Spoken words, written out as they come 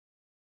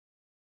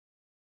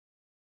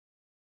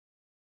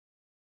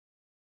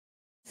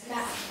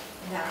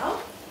now.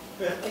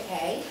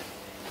 Okay.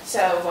 So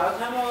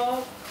welcome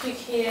all to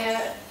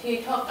here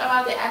to talk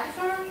about the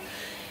Edit-a-thon.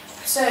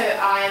 So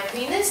I am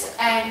Venus,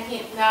 and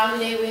now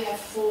today we have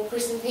 4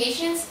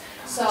 presentations.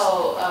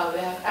 So we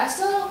have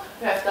Estelle,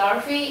 we have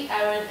Dorothy,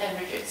 Aaron, and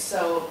Richard.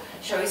 So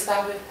shall we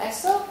start with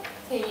Estelle?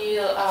 Can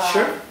you?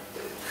 Sure.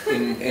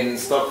 In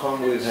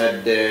Stockholm, we've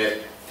had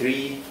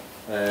 3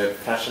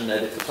 fashion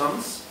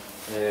edit-a-thons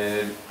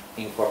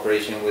in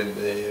cooperation with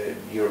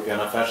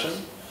Europeana Fashion.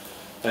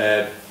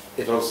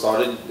 It all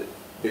started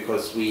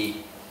because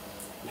we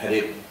had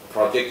a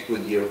project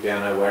with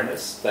Europeana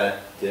Awareness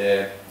that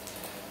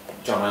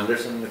John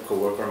Anderson, a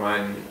co-worker of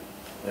mine,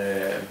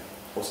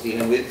 was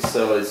dealing with.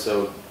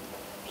 So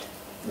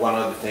one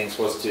of the things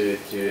was to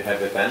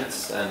have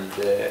events, and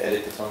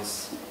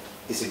Edit-a-thons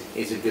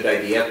is a good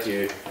idea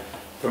to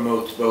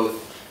promote both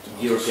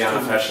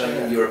Europeana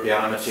fashion,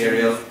 Europeana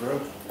material,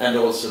 and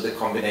also the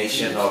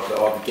combination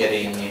of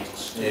getting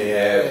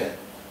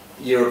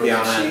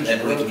Europeana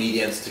and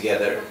Wikimedians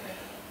together.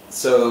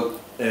 So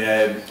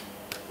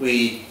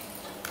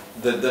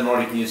the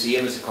Nordic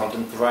Museum is a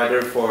content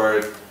provider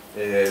for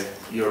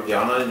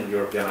Europeana and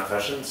Europeana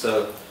fashion,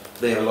 so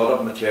they have a lot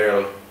of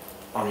material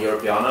on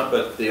Europeana,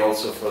 but they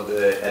also, for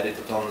the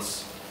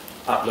Edit-a-thons,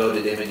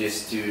 uploaded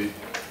images to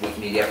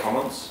Wikimedia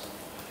Commons.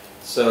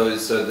 So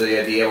the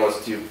idea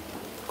was to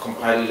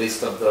compile a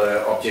list of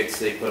the objects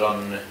they put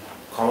on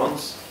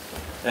Commons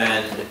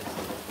and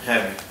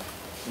have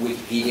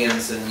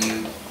Wikipedians and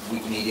new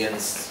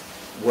Wikimedians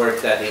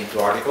work that into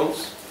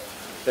articles.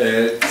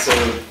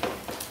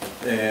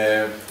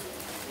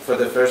 For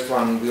the first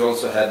one, we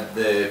also had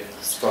the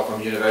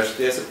Stockholm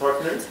University as a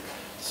partner.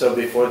 So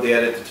before the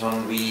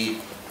Edit-a-thon, we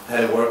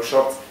had a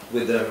workshop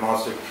with a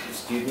master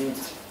student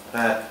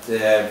at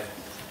the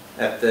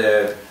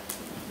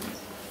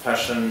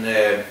fashion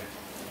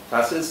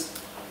classes.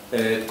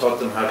 Taught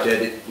them how to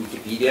edit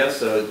Wikipedia,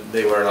 so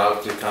they were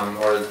allowed to come,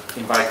 or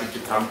invited to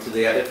come to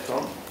the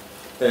Edit-a-thon.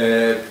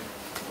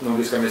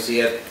 Nordiska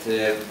Museet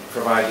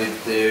provided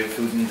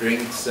food and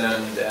drinks,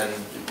 and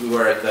we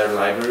were at their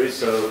library,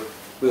 so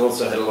we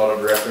also had a lot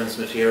of reference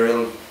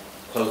material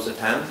close at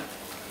hand,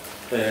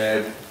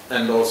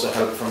 and also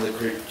help from the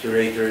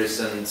curators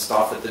and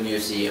staff at the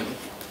museum.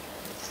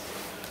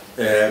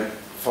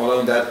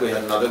 Following that, we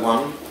had another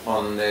one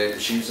on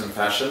shoes and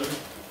fashion,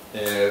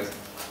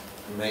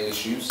 mainly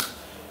shoes,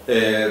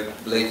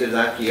 later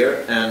that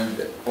year,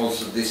 and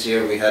also this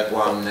year we had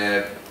one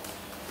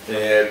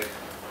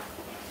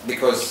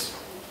because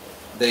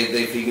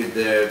they figured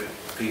the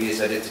previous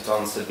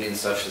Edit-a-thons had been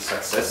such a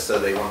success, so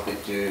they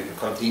wanted to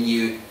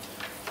continue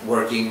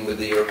working with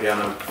the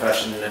Europeana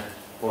fashion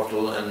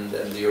portal and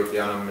the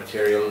Europeana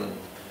material,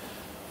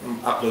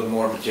 and upload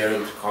more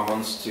material to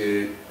Commons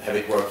to have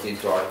it worked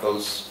into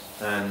articles.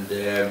 And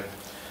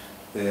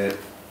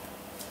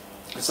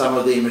some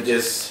of the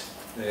images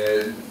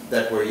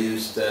that were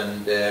used,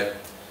 and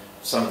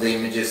some of the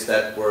images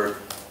that were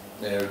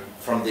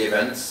from the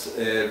events.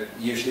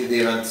 Usually the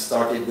events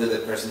started with the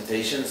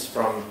presentations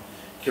from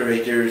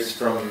curators,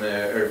 from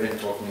Irvin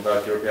talking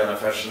about Europeana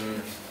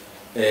fashion,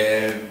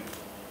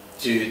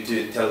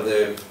 to tell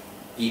the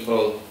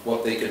people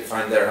what they could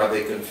find there, how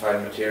they could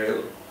find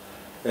material,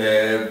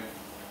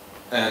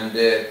 and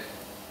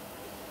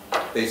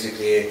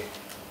basically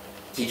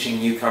teaching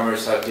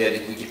newcomers how to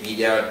edit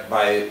Wikipedia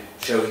by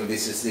showing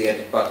this is the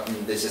edit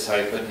button, this is how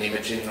you put an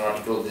image in an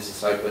article, this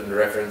is how you put a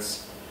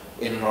reference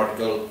in an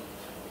article,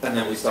 and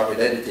then we started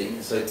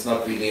editing. So it's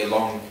not really a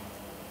long,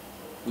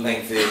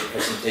 lengthy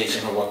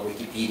presentation of what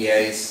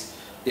Wikipedia is,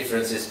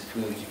 differences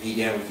between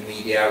Wikipedia and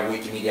Wikimedia,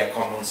 Wikimedia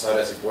Commons, how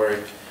does it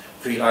work,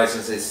 free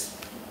licenses,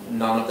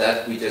 none of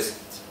that. We just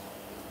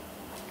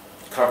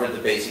covered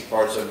the basic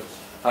parts of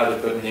how to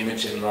put an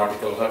image in an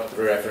article, how to put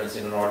a reference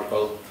in an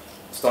article,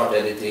 start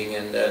editing,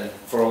 and then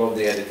for all of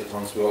the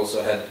Edit-a-thons we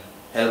also had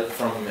help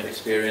from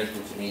experienced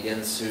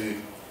Wikimedians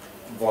who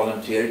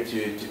volunteered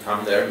to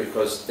come there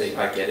because they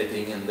like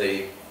editing and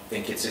they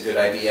think it's a good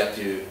idea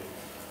to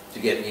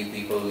get new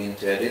people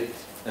into edit.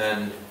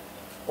 And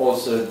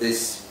also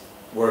this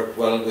worked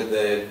well with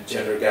the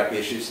gender gap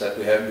issues that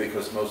we have,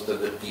 because most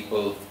of the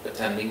people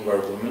attending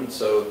were women,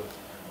 so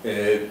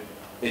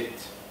it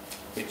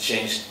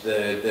changed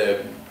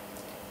the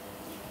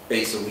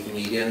base of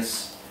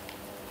Wikimedians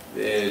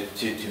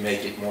to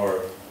make it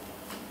more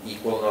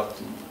equal,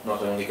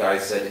 not only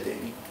guys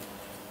editing.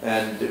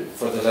 And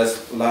for the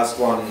last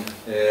one,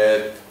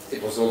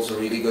 it was also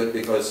really good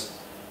because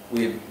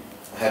we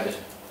had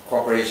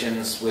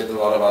cooperations with a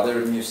lot of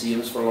other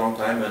museums for a long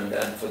time,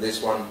 and for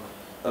this one,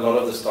 a lot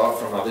of the staff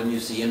from other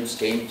museums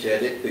came to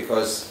edit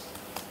because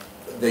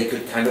they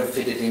could kind of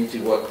fit it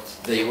into what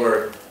they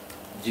were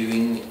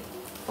doing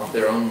on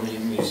their own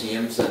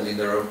museums and in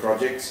their own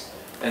projects,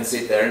 and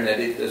sit there and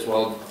edit as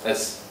well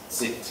as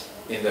sit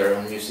in their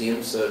own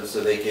museums,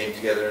 so they came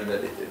together and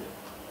edited.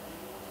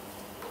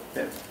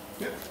 Yeah.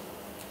 Yeah.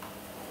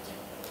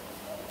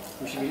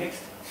 Who should be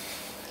next?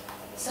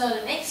 So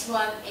the next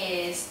one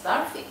is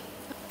Dorothy.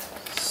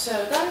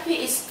 So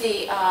Dorothy is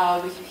the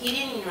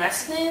Wikipedian in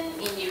residence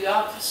in New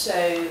York.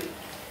 So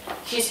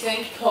She's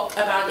going to talk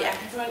about the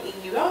Edit-a-thon in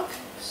New York.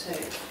 So,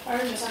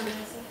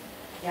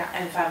 yeah,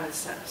 and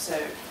feminism. So,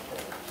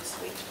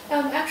 just wait.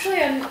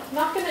 Actually, I'm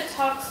not going to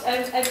talk.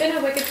 I've been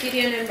a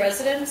Wikipedian in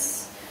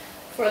residence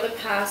for the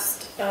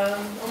past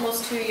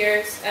almost 2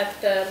 years at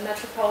the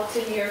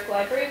Metropolitan New York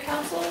Library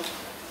Council,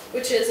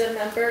 which is a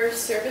member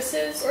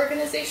services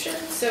organization.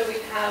 So we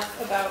have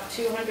about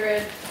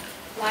 200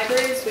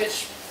 libraries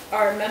which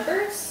are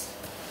members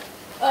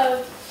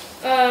of.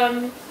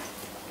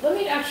 Let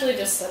me actually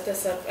just set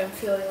this up. I'm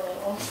feeling a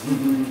little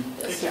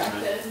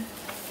distracted.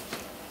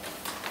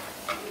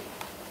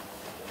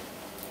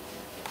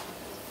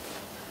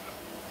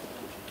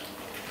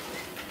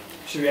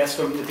 Should we ask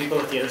from the people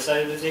at the other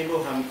side of the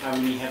table how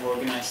many have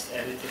organized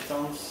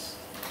Edit-a-thons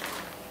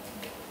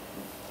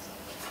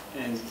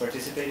and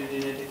participated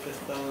in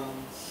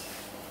Edit-a-thons?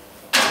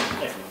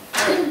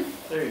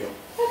 There you go.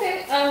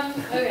 Okay,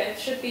 okay,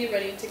 should be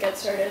ready to get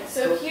started.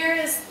 So here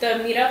is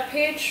the meetup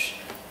page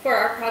for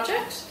our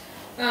project.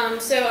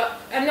 So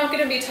I'm not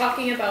going to be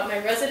talking about my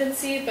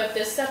residency, but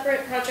this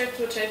separate project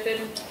which I've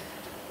been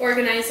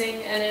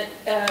organizing, and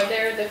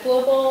they're the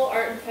Global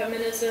Art and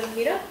Feminism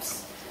Meetups.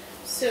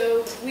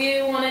 So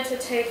we wanted to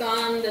take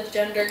on the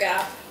gender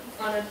gap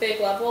on a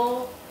big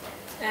level,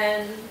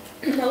 and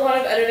a lot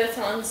of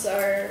Edit-a-thons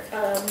are,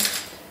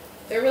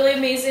 they're really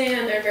amazing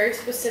and they're very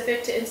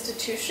specific to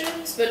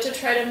institutions, but to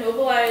try to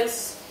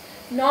mobilize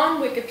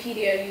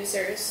non-Wikipedia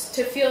users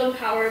to feel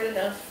empowered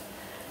enough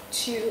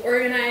to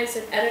organize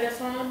an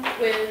Edit-a-thon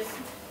with,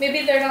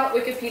 maybe they're not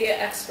Wikipedia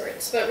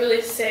experts, but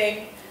really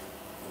saying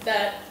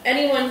that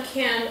anyone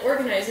can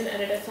organize an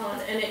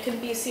Edit-a-thon, and it can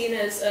be seen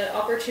as an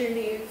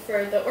opportunity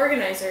for the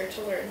organizer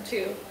to learn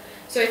too.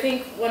 So I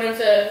think one of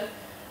the,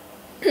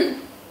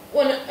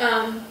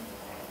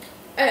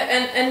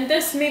 and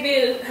this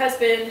maybe has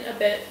been a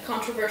bit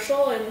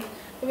controversial in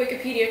the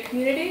Wikipedia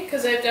community,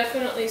 because I've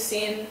definitely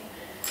seen,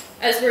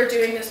 as we're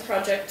doing this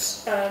project,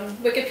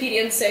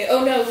 Wikipedians say,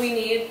 oh no, we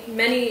need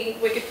many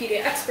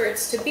Wikipedia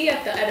experts to be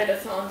at the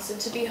Edit-a-thons and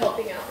to be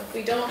helping out. If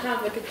we don't have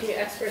Wikipedia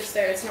experts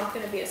there, it's not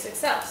going to be a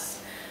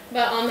success.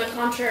 But on the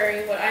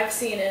contrary, what I've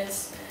seen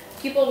is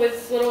people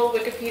with little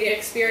Wikipedia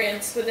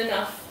experience with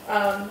enough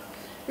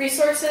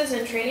resources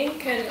and training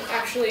can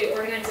actually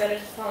organize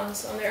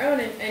Edit-a-thons on their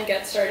own and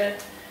get started.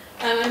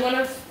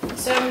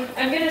 So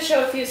I'm going to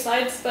show a few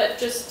slides, but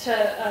just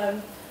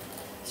to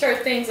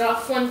start things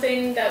off, one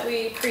thing that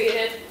we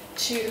created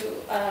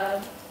to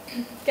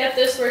get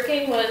this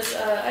working was,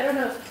 I don't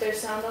know if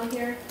there's sound on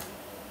here,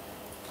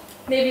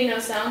 maybe no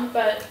sound,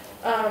 but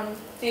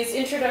these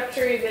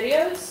introductory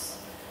videos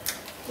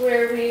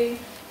where we,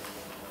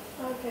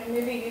 okay,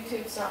 maybe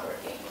YouTube's not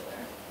working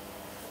either,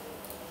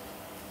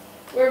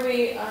 where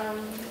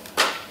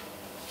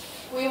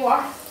we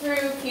walked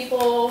through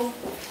people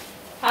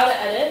how to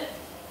edit,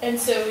 and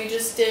so we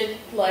just did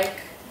like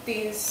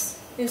these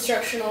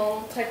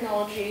instructional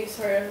technology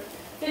sort of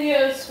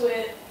videos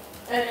with,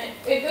 and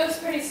it goes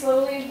pretty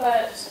slowly,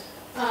 but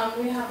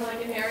we have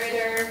like a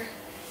narrator,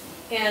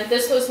 and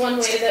this was one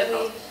way that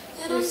we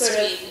sort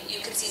of, you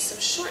can see some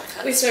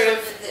shortcuts we sort of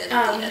the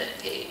edit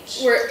page.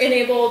 were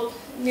enabled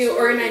new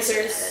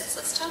organizers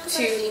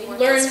to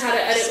learn how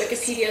to edit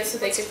Wikipedia so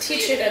they could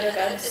teach it at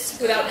events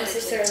without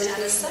necessarily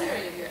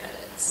being there.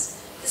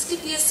 This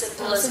could be as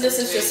simple as so this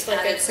is just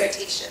like a quick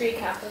citation.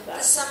 recap of that.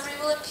 The summary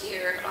will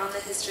appear on the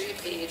history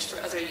page for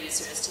other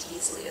users to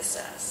easily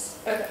assess.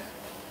 Okay,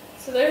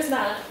 so there's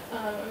that.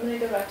 I'm going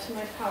to go back to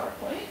my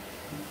PowerPoint.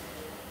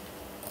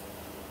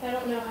 I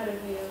don't know how to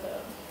view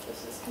though.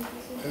 This is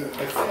confusing.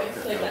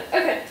 Okay, like that.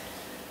 Okay,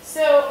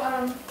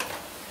 so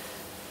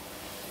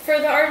for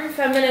the art and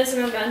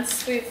feminism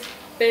events, we've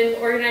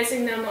been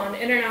organizing them on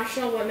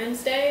International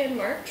Women's Day in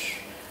March,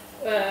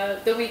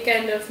 the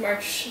weekend of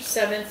March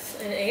 7th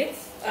and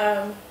 8th.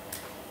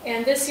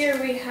 And this year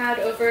we had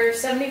over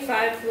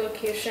 75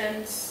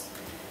 locations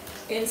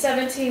in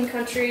 17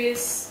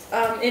 countries,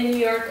 in New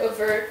York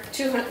over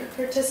 200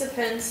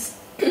 participants,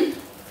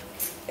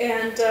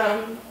 and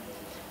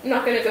I'm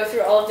not going to go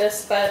through all of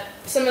this, but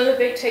some of the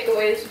big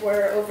takeaways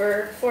were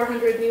over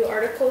 400 new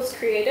articles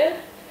created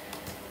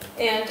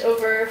and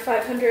over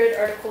 500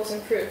 articles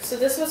improved. So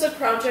this was a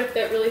project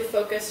that really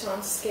focused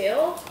on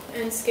scale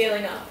and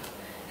scaling up.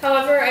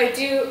 However, I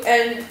do,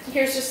 and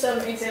here's just some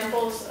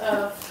examples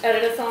of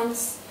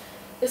Edit-a-thons.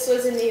 This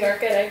was in New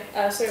York at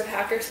a sort of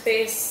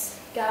hackerspace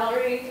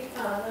gallery.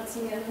 That's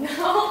me in the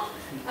middle.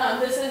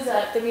 This is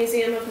at the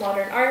Museum of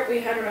Modern Art.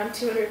 We had around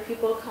 200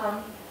 people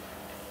come.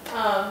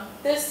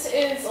 This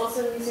is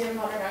also the Museum of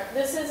Modern Art.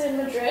 This is in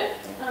Madrid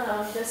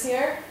this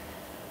year.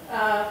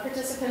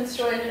 Participants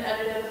joined and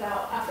edited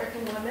about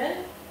African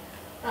women.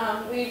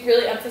 We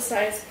really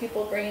emphasized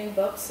people bringing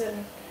books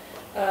and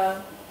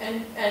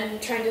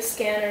trying to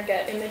scan or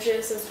get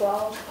images as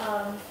well.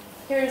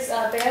 Here's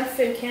Banff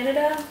in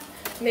Canada,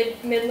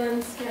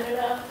 Midlands,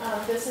 Canada.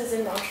 This is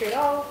in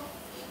Montreal.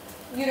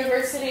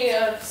 University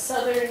of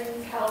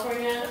Southern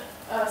California,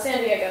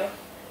 San Diego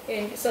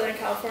in Southern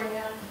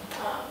California.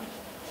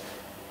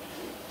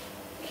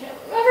 Can't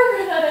remember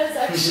where that is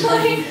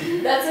actually.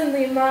 That's in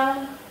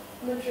Lima.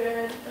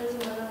 Madrid. There's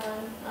another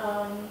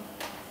one.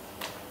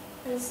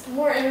 There's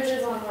more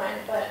images online,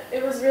 but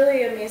it was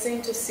really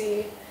amazing to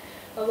see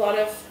a lot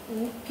of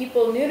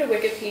people new to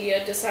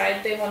Wikipedia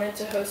decide they wanted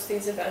to host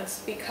these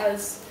events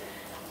because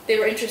they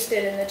were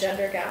interested in the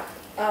gender gap.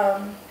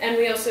 And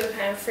we also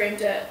kind of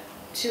framed it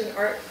to an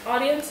art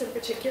audience in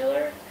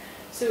particular.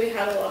 So we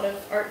had a lot of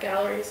art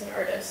galleries and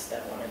artists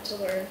that wanted to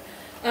learn.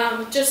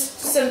 Just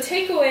some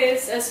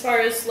takeaways as far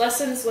as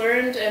lessons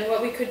learned and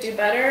what we could do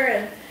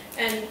better,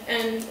 and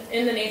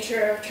in the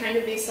nature of trying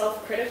to be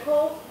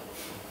self-critical.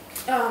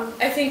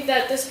 I think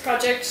that this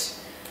project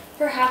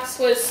perhaps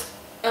was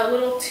a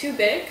little too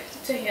big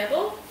to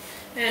handle,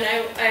 and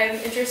I'm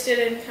interested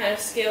in kind of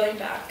scaling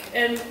back.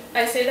 And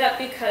I say that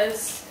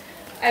because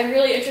I'm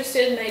really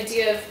interested in the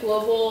idea of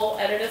global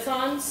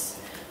edit-a-thons,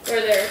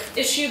 where they're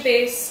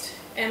issue-based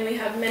and we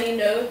have many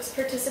nodes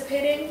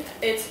participating.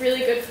 It's really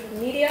good for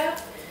the media.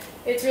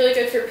 It's really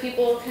good for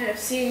people kind of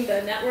seeing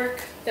the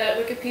network that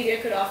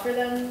Wikipedia could offer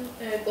them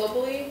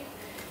globally.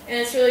 And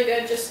it's really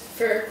good just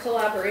for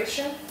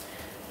collaboration.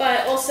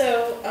 But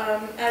also,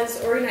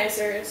 as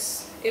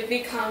organizers, it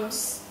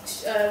becomes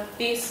a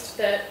beast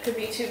that could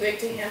be too big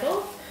to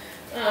handle.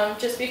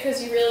 Just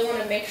because you really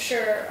want to make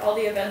sure all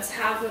the events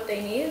have what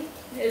they need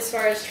as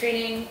far as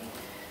training,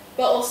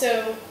 but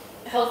also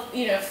health,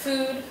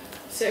 food,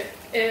 so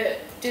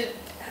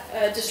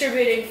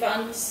distributing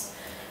funds.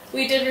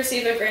 We did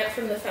receive a grant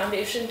from the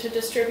foundation to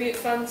distribute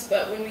funds,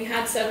 but when we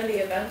had 70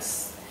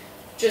 events,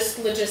 just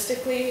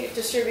logistically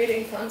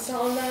distributing funds to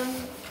all of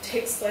them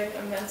takes like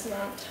an immense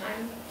amount of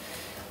time.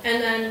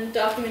 And then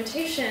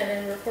documentation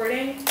and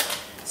reporting.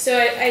 So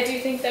I do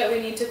think that we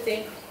need to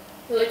think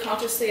really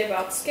consciously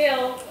about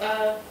scale,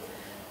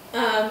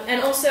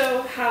 and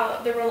also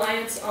how the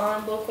reliance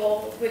on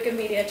local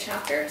Wikimedia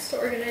chapters to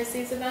organize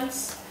these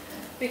events.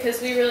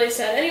 Because we really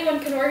said anyone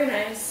can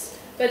organize,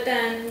 but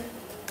then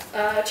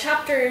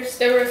chapters,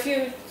 there were a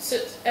few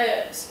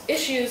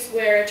issues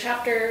where a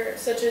chapter,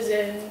 such as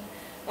in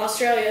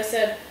Australia,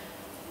 said,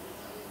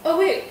 oh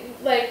wait,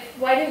 like,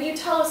 why didn't you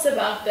tell us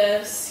about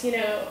this, and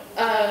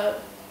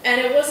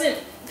it wasn't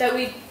that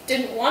we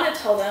didn't want to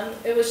tell them,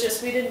 it was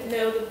just we didn't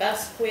know the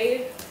best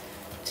way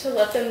to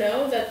let them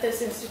know that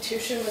this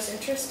institution was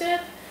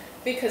interested,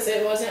 because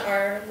it wasn't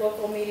our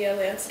local media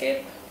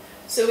landscape.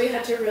 So we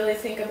had to really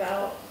think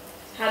about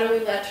how do we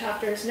let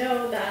chapters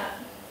know that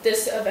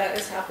this event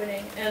is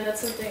happening, and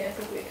that's something I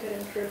think we could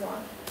improve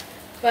on.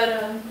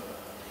 But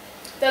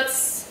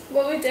that's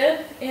what we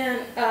did,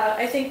 and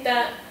I think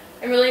that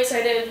I'm really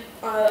excited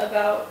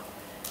about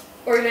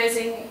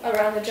organizing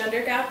around the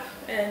gender gap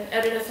and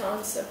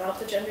edit-a-thons about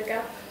the gender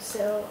gap.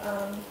 So,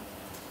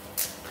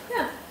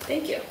 yeah,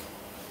 thank you.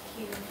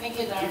 Thank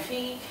you,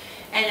 Dorothy.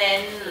 And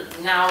then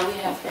now we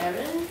have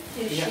Evan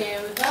to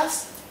share with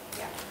us.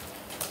 Yeah.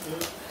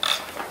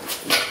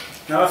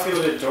 Now I feel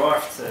a bit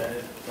dwarfed,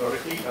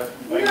 Dorothy,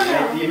 by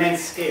the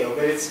immense scale.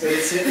 But it's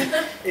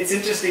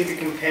interesting to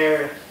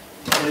compare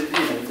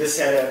the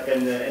setup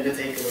and the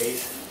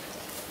takeaways.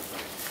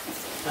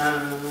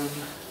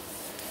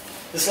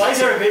 The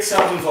slides are a bit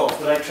self-involved,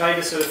 but I try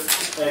to sort of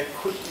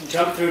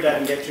jump through that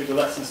and get through the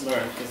lessons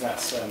learned, because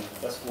that's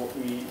what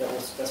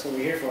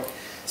we're here for.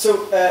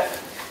 So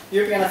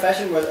Europeana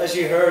Fashion was, as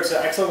you heard, so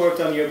Axel worked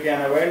on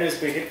Europeana Awareness,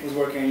 Brigitte was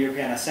working on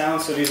Europeana Sound.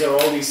 So these are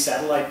all these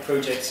satellite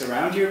projects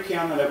around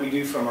Europeana that we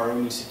do from our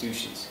own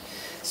institutions.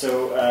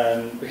 So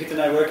Brigitte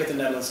and I work at the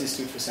Netherlands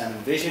Institute for Sound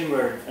and Vision.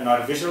 We're an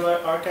audiovisual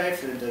archive,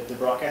 the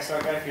broadcast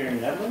archive here in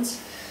the Netherlands.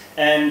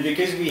 And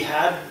because we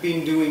had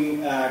been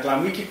doing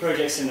GLAM-WIKI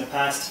projects in the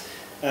past,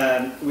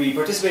 we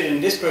participated in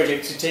this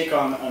project to take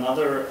on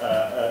another,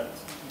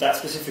 that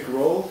specific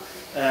role,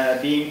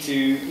 being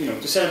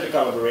to set up the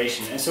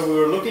collaboration. And so we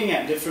were looking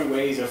at different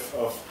ways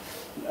of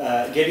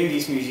getting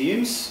these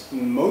museums,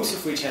 most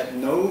of which had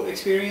no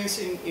experience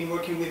in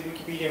working with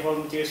Wikipedia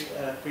volunteers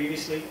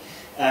previously,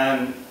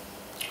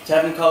 to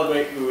have them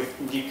collaborate with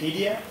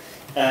Wikipedia.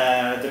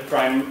 The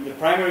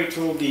primary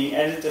tool being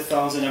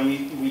Edit-a-thons, and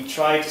then we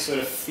try to sort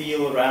of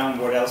feel around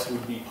what else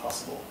would be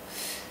possible.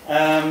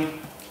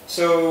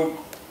 So,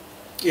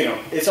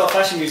 it's all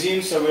fashion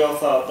museums, so we all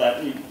thought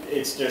that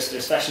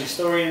there's fashion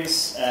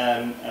historians,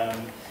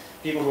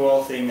 people who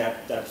all think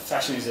that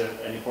fashion is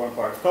an important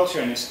part of culture,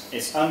 and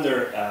it's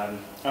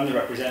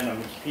underrepresented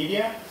on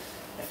Wikipedia.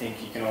 I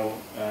think you can all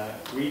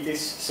read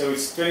this. So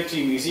it's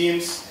 22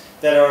 museums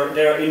that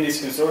are in this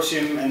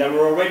consortium, and that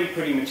were already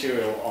putting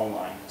material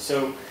online.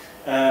 So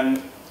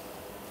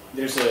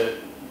there's a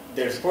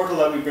portal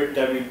that we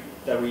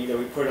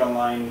put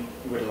online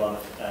with a lot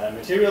of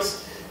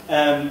materials,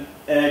 and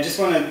I just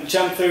want to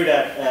jump through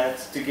that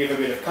to give a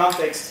bit of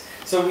context.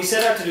 So we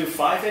set out to do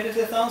 5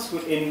 edit-a-thons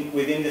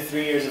within the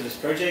 3 years of this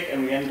project,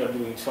 and we ended up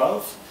doing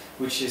 12,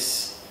 which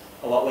is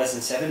a lot less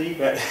than 70,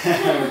 but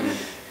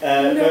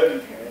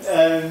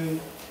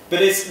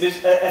but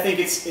I think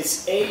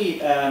it's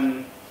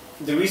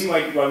the reason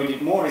why we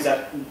did more is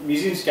that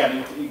museums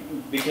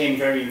became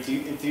very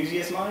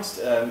enthusiasmized,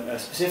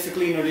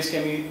 specifically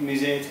Nordiska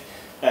Museet,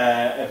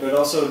 but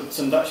also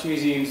some Dutch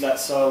museums that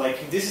saw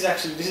like this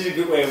is a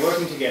good way of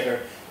working together,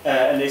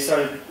 and they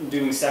started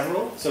doing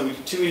several. So we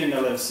did 2 in the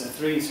Netherlands and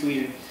 3 in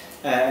Sweden,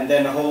 and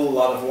then a whole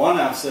lot of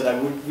one-offs that I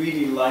would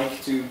really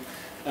like to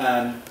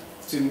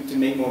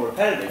make more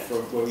repetitive,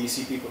 where you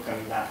see people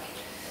coming back.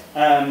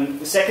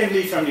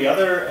 Secondly, from the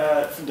other,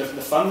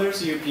 the funders,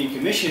 the European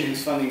Commission,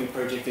 who's funding the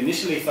project,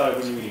 initially thought it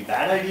was a really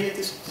bad idea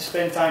to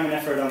spend time and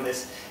effort on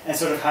this, and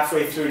sort of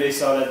halfway through they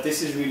saw that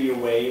this is really a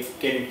way of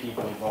getting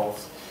people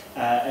involved.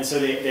 And so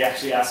they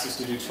actually asked us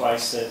to do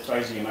twice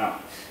the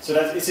amount. So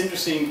it's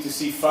interesting to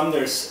see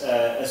funders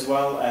as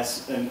well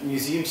as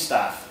museum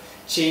staff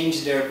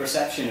change their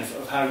perception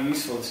of how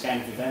useful this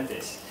kind of event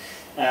is.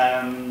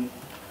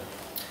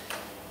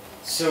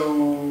 So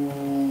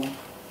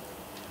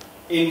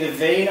in the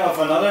vein of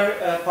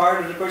another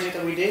part of the project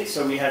that we did,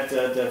 so we had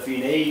the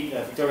V&A,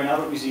 Victoria and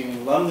Albert Museum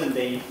in London,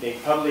 they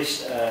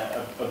published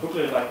a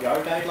booklet of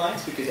IPR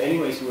guidelines, because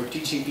anyways we were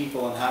teaching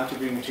people on how to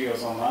bring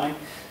materials online.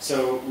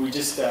 So we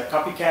just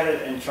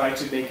copycatted and tried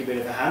to make a bit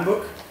of a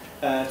handbook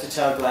to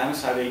tell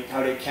GLAMs how they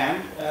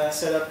can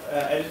set up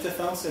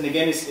edit-a-thons. And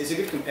again, it's a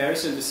good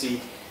comparison to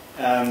see,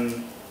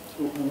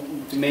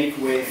 to make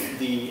with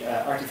the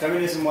art and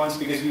feminism ones,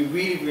 because we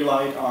really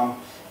relied on,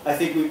 I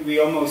think we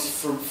almost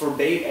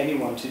forbade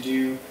anyone to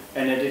do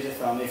an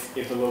edit-a-thon if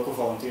the local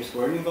volunteers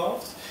weren't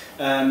involved,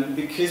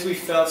 because we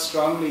felt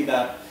strongly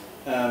that,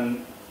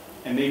 and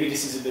maybe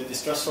this is a bit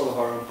distrustful of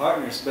our own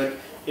partners, but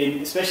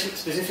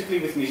specifically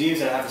with museums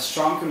that have a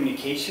strong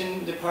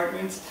communication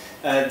department,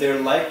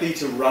 they're likely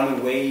to run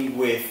away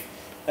with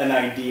an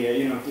idea.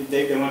 You know,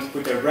 they want to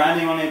put their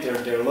branding on it,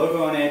 their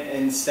logo on it,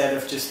 instead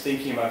of just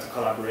thinking about the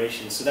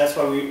collaboration. So that's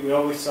why we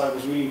always thought it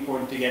was really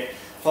important to get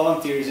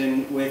volunteers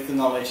in with the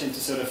knowledge and to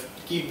sort of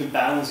keep the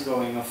balance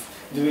going of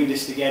doing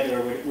this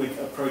together with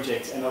a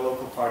project and a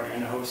local partner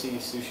and a hosting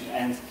institution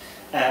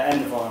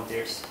and the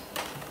volunteers.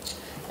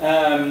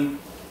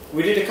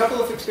 We did a couple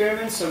of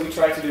experiments. So we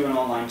tried to do an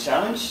online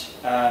challenge.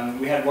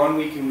 We had 1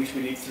 week in which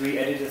we did 3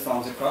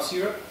 edit-a-thons across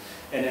Europe,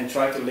 and then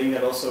tried to link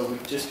that also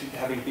with just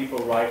having people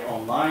write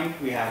online.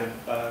 We had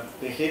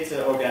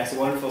organized a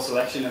wonderful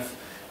selection of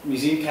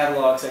museum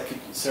catalogs that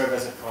could serve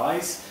as a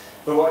prize.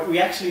 But what we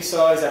actually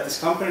saw is that this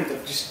component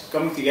of just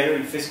coming together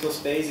in physical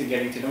space and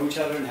getting to know each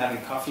other and having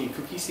coffee and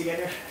cookies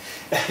together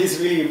is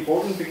really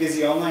important, because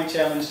the online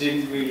challenge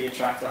didn't really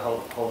attract a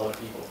whole lot of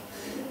people.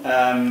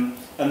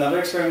 Another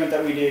experiment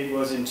that we did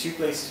was in 2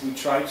 places. We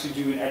tried to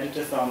do an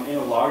edit-a-thon in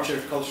a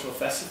larger cultural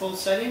festival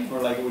setting,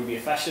 where like it would be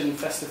a fashion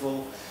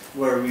festival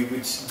where we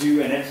would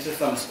do an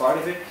edit-a-thon as part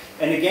of it.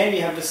 And again,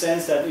 you have the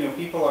sense that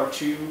people are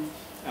too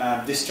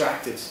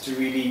distracted to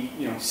really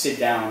sit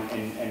down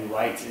and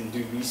write and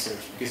do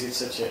research, because it's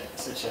such a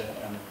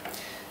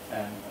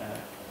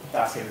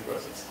task-heavy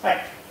process.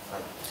 Hi.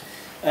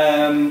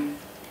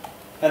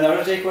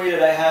 Another takeaway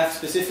that I have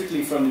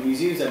specifically from the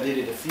museums that did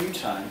it a few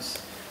times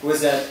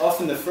was that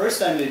often the first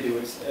time they do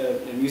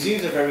it,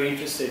 museums are very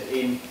interested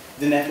in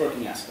the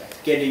networking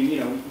aspect, getting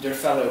their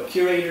fellow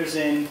curators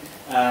in,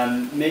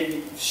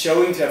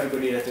 showing to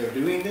everybody that they're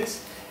doing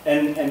this.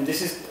 And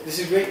this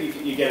is great.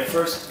 You get a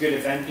first good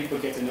event, people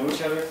get to know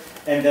each other,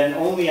 and then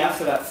only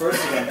after that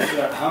first event, after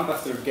that hump,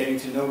 after getting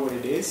to know what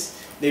it is,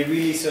 they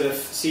really sort of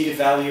see the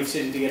value of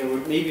sitting together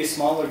with maybe a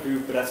smaller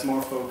group, but that's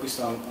more focused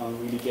on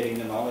really getting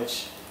the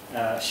knowledge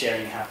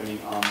sharing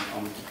happening on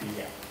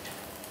Wikipedia.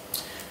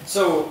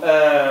 So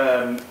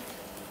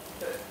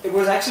it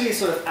was actually a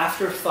sort of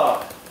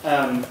afterthought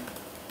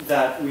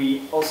that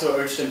we also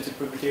urged them to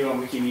put material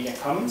on Wikimedia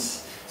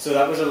Commons. So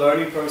that was a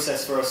learning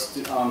process for us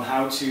on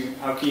how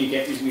can you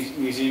get these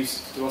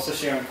museums to also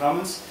share in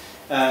Commons.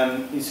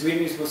 In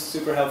Sweden it was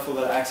super helpful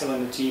that Axel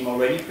and the team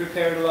already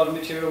prepared a lot of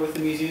material with the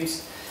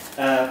museums.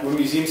 When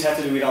museums had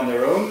to do it on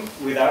their own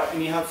without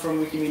any help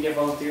from Wikimedia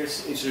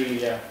volunteers, it's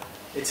really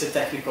it's a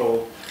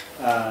technical,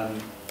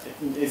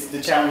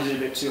 the challenge is a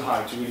bit too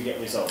high to really get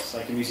results.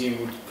 Like a museum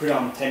would put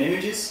on 10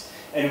 images,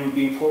 and it would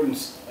be important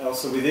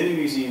also within the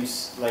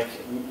museums, like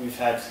we've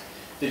had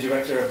the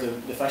director of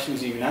the Fashion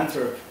Museum in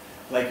Antwerp,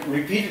 like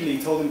repeatedly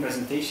told in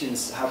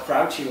presentations how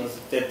proud she was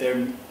that their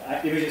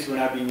images were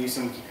now being used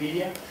on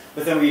Wikipedia,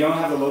 but then we don't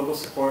have the local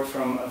support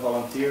from a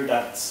volunteer,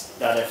 that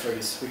effort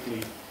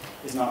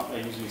is not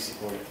usually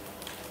supported.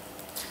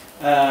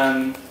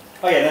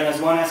 Oh yeah, then as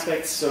one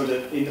aspect, so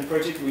that in the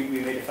project we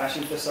made a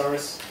fashion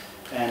thesaurus,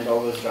 and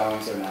all those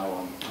drawings are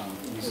now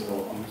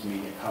usable on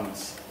Wikimedia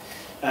Commons.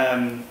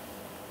 And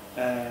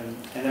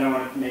then I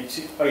want to make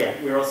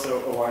we're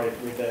also awarded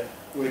with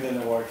an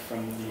award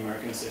from the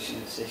American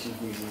Association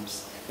of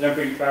Museums that I'm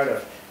pretty proud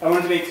of. I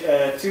want to make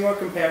 2 more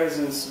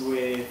comparisons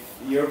with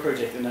your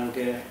project, and I'm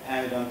going to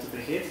hand it on to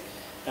Brigitte,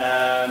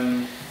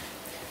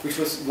 which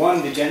was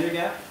one, the gender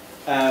gap.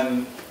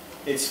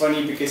 It's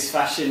funny because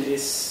fashion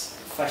is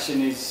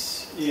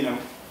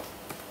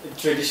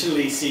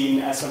traditionally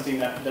seen as something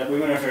that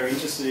women are very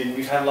interested in.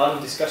 We've had a lot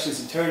of discussions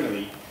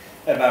internally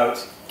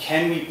about,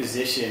 can we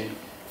position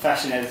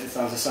fashion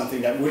edit-a-thons as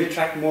something that would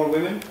attract more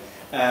women.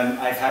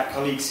 I've had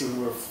colleagues who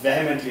were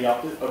vehemently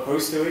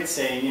opposed to it,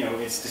 saying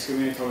it's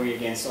discriminatory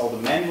against all the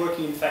men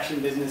working in the fashion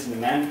business and the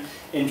men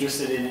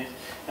interested in it.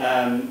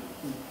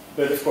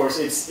 but of course,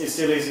 it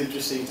still is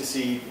interesting to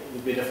see a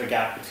bit of a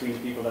gap between the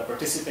people that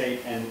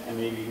participate and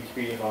maybe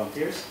Wikipedia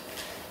volunteers.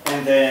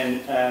 And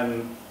then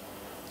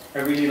I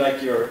really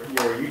like your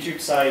YouTube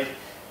site.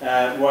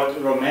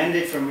 What Romain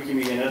did from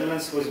Wikimedia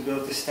Netherlands was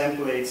build this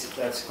template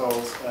that's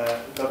called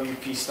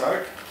WP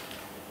Start.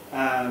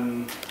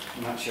 I'm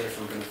not sure if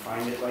I'm going to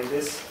find it like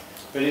this,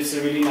 but it's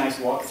a really nice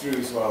walkthrough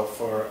as well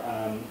for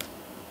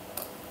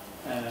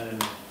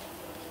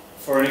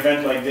an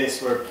event like this,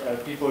 where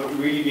people are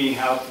really being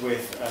helped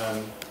with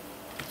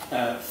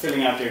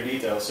filling out their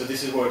details. So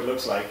this is what it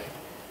looks like,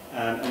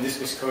 and this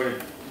was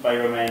coded by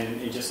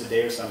Romain in just a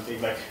day or something.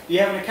 Like, do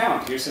you have an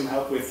account? Here's some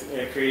help with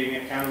creating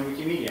an account on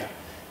Wikimedia.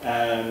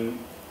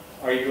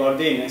 Are you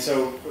logged in? And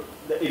so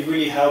it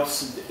really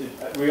helps.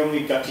 We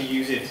only got to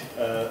use it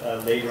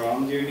later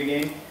on during the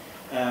game,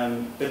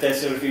 but then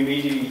sort of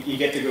immediately you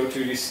get to go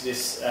through a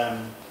series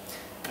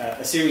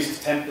of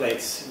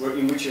templates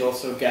in which you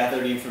also gather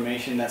the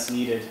information that's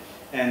needed.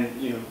 And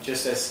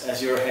just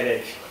as your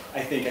headache,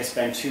 I think I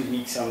spent 2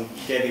 weeks on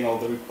getting all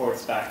the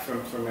reports back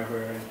from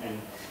everywhere and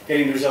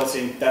getting the results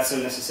in. That's so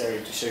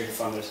necessary to show your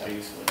funders how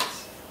useful it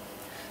is.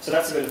 So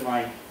that's a bit of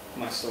my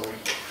story.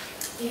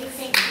 Do you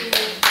think you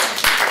need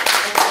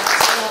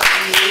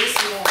use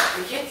your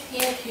project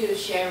here to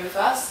share with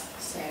us?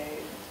 So,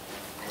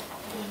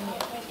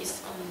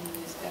 it's on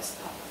this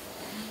desktop.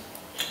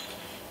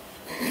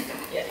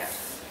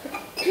 Yes.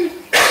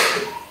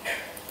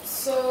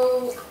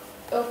 So,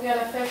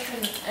 Europeana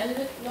Fashion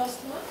ended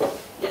last month.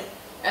 Yeah.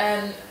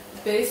 And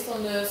based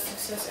on the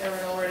success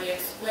Aaron already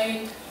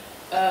explained,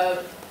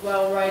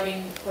 while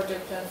writing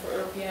project plan for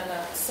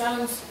Europeana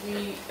Sounds,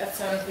 we at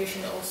Sound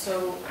Vision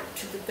also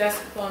took the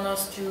task upon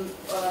us to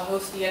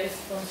host the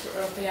Edit-a-thons for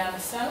Europeana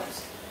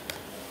Sounds.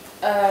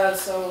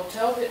 So I'll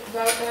tell a bit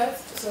about that.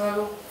 So I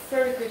will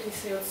very quickly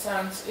say what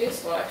Sounds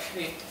is. Well,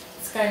 actually,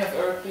 it's kind of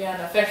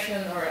Europeana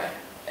Fashion or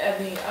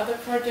any other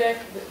project,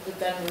 but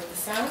then with the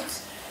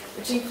sounds,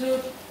 which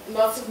include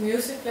lots of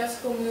music,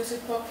 classical music,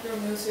 popular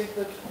music,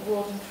 but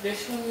world and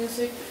traditional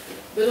music,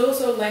 but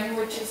also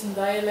languages and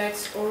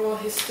dialects, oral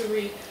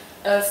history,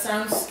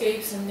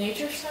 soundscapes and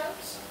nature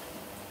sounds.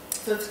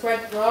 So it's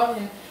quite broad,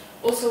 and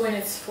also in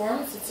its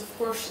forms. It's of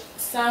course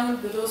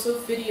sound, but also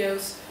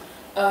videos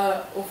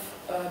of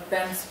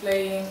bands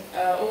playing,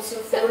 also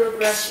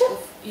photographs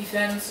of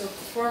events or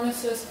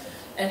performances,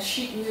 and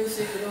sheet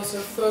music, but also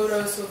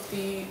photos of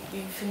the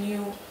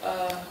venue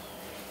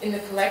in the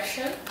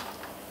collection.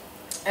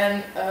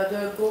 And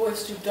the goal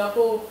is to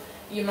double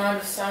the amount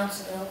of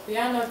sounds in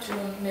Europeana to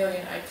 1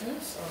 million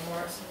items, or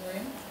more than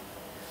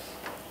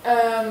 1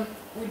 million.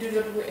 We do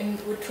that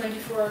with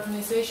 24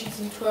 organizations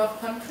in 12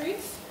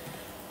 countries.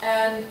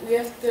 And we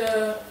have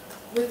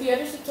with the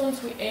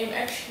Edit-a-thons we aim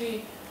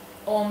actually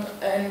on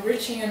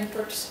enriching and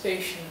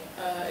participation.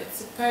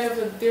 It's a kind of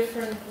a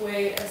different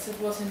way as it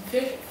was in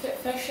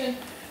fashion.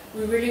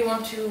 We really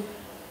want to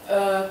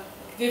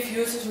give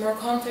users more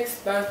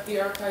context about the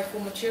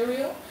archival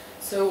material.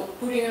 So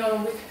putting it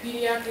on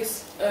Wikipedia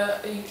gives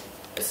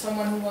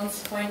someone who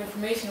wants to find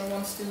information or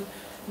wants to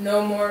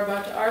know more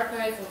about the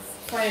archive or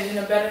find it in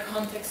a better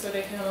context so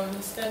they can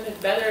understand it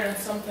better than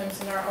sometimes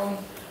in our own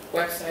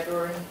website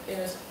or in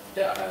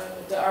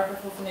the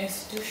archive of an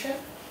institution.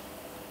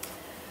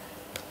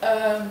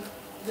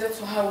 That's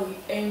how we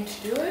aim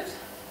to do it,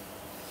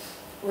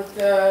 with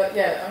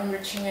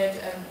enriching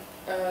it, and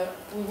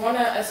we wanna,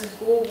 as a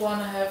goal,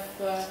 have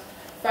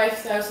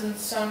 5,000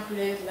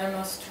 sound-related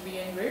lemmas to be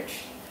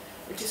enriched,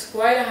 which is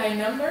quite a high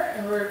number,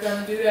 and we're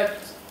gonna do that.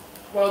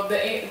 Well,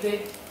 the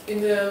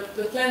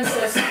plan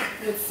says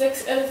with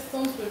 6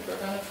 edit-a-thons, but we're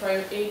gonna try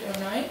with 8 or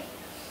 9.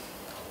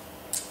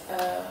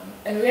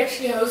 And we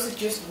actually hosted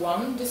just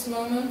one this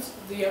moment.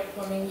 The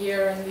upcoming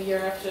year and the year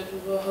after that we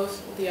will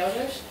host the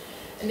others.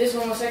 And this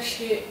one was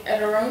actually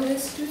at our own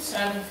institute,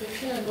 Sound and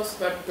Fiction, and it was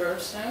about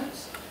bird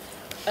sounds.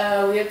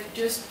 We had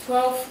just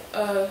 12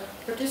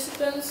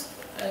 participants,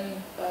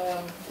 and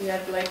we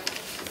had like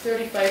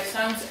 35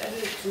 sounds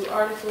edited, 2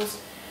 articles,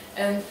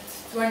 and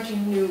 20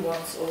 new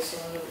ones also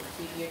on the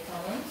Wikipedia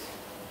Commons.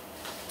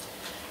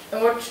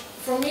 And what,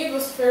 for me, it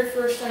was the very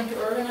first time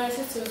to organize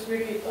it, so it was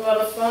really a lot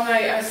of fun.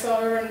 I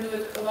saw her do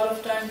it a lot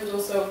of times, but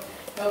also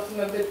helped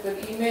them a bit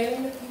with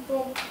emailing the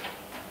people.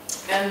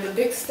 And the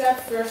big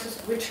step first is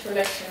which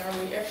collection are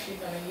we actually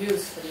going to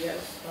use for the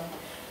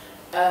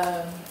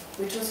Edit-a-thon,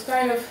 which was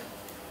kind of,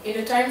 in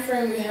the time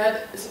frame we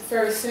had, it's a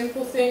very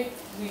simple thing.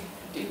 We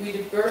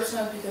did bird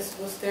sound because it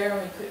was there,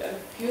 and we could add a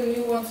few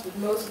new ones, but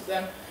most of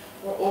them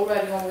were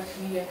already on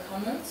Wikimedia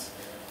Commons.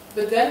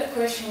 But then the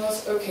question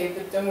was, okay,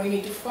 but then we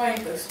need to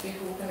find those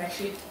people who can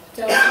actually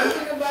tell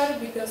something about it,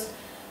 because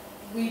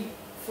we,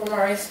 from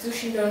our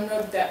institution, don't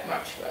know that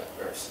much about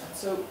bird sound.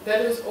 So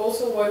that is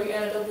also why we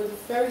ended up with a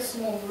very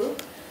small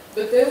group.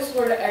 But those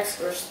were the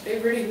experts. They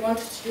really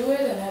wanted to do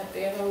it, and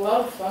they had a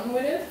lot of fun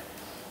with it.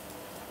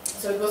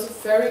 So it was a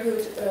very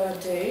good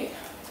day,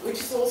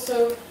 which is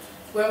also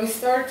when we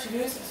started to do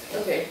this,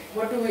 okay,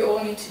 what do we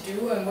all need to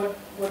do, and what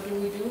do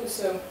we do?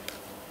 So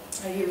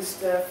I used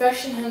the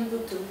fashion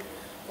handbook to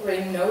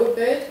already know a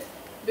bit,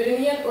 But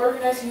in the end,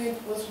 organizing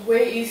it was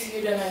way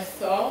easier than I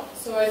thought.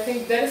 So I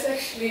think that is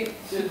actually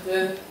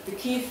the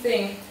key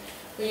thing.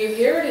 When you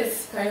hear it,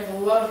 it's kind of a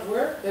lot of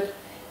work, but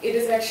it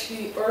is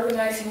actually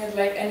organizing it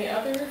like any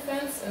other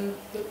events. And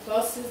the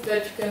plus is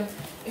that you can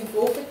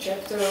involve a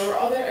chapter or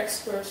other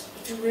experts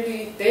to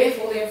really, they have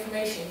all the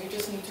information, you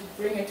just need to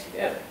bring it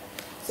together.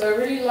 So I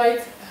really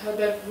liked how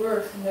that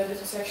worked and that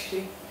it was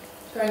actually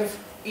kind of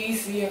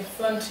easy and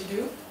fun to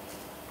do.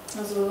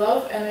 There was a lot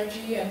of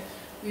energy, and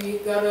we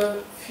got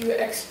a few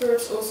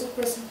experts also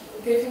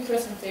giving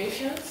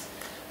presentations.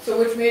 So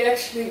which made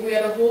actually, we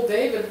had a whole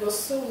day, but it was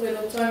so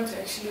little time to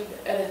actually do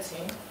the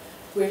editing,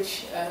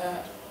 which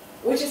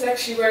is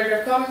actually where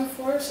they're coming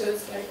for. So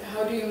it's like,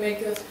 how do you make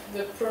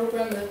the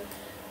program that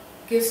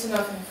gives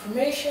enough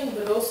information,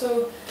 but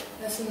also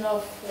has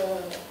enough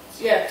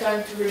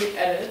time to really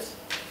edit.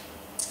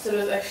 So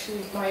that's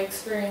actually my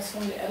experience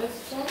from the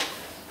Edit-a-thons.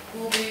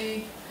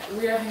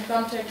 We are in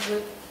contact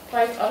with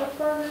 5 other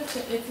projects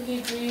in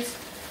Italy, Greece,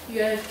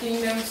 United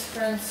Kingdoms,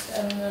 France,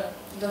 and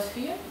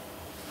Latvia.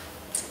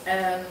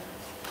 And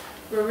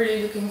we're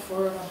really looking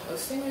forward to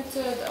hosting it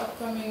the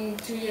upcoming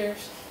 2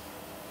 years.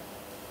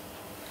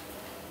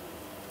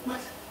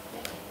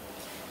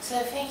 So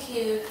thank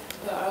you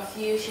for all of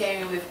you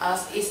sharing with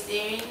us. Is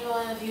there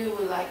anyone of you who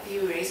would like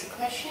to raise a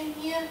question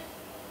here?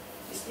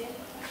 Is there any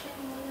question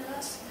you want to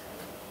ask?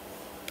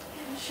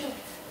 Yeah, sure.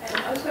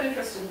 I was quite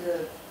interested in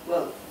the,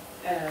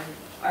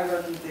 I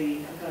run I'm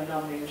kind of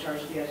nominally in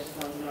charge of the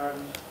Edit-a-thons in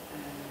Ireland.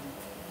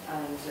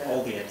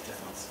 All the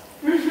Edit-a-thons.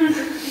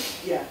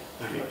 Yeah,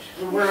 pretty much.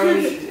 We're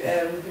only,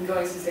 we've been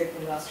going since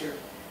April last year,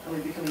 and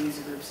we've become a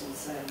user group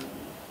since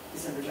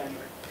December,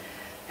 January.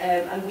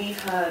 And we've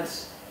had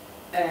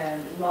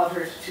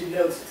moderate to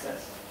low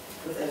success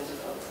with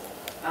Edit-a-thons.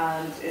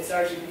 And it's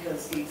largely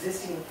because the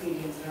existing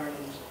Wikipedians in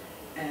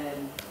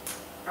Ireland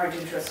aren't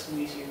interested in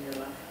meeting in real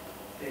life.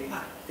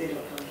 They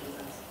don't come to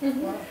events.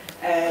 Mm-hmm.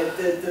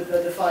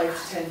 The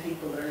 5 to 10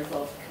 people that are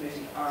involved in the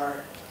committee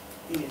are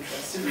the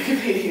interested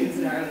Wikipedians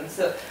in Ireland.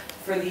 So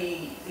for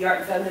the art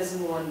and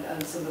feminism one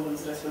and some of the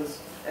ones that I suppose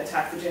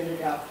attack the gender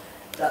gap,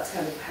 that's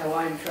kind of how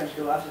I'm trying to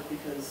go at it,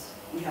 because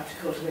we have to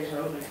cultivate our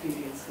own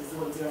Wikipedians, because the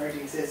ones that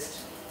already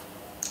exist,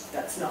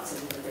 that's not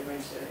something that we're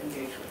going to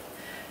engage with.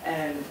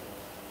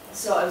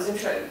 So I was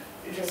interested,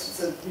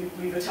 so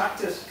we've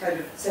attacked it, kind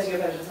of setting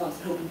up Edit-a-thons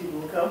and hoping people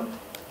will come,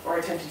 or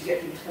attempting to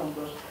get people to come,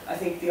 but I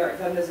think the art and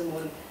feminism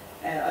one,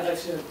 I'd like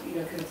to,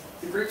 kind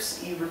of the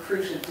groups you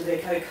recruited, do they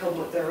kind of come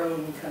with their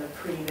own kind of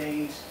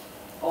pre-made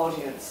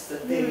audience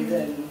that they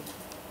then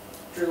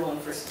drew on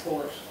for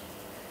support?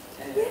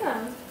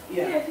 Yeah,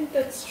 I think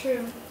that's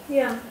true.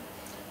 Yeah.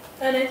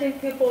 And I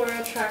think people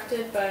are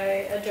attracted by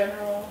a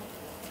general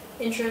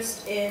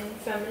interest in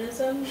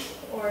feminism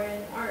or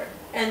in art.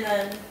 And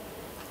then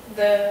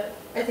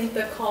I think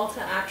the call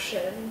to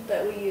action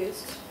that we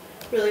used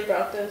really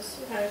brought those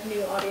kind of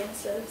new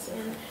audiences.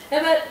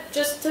 And that,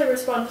 just to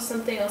respond to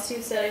something else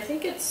you said, I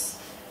think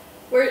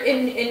we're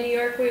in New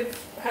York, we've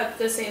had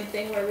the same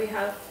thing where we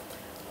have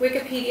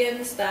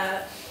Wikipedians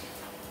that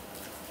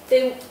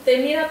they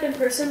meet up in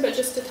person but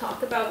just to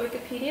talk about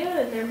Wikipedia,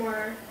 and they're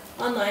more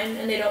online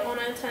and they don't want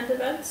to attend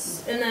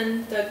events. And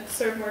then the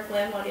sort of more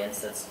GLAM audience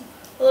that's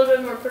a little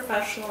bit more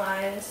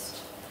professionalized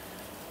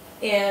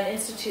and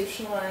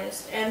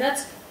institutionalized, and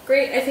that's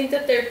great. I think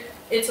that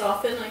it's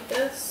often like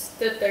this,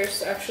 that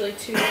there's actually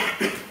 2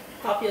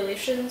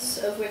 populations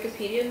of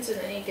Wikipedians in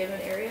any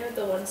given area,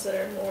 the ones that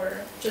are more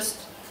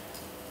just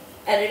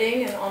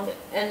editing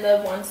and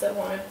the ones that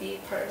want to be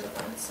part of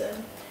events.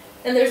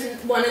 And there's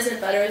one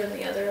isn't better than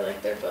the other,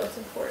 like they're both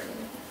important.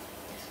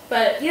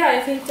 But yeah, I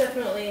think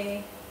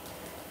definitely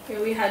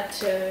we had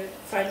to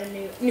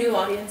find new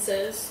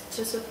audiences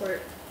to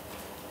support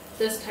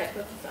this type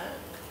of event.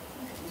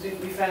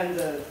 We found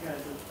the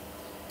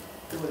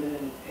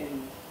women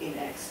in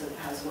X that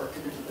has worked a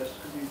little bit,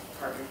 because we've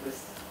partnered with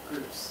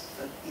groups,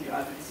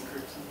 advocacy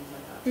groups and things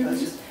like that.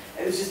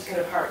 Mm-hmm. It was just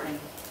kind of heartening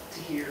to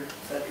hear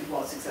that it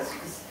was successful,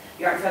 because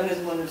the art and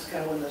feminism one was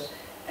kind of one that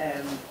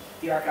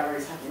the art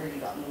galleries haven't really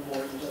gotten on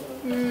board in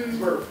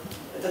Dublin.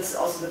 That's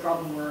also the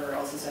problem. We're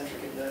also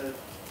centric in the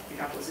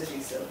capital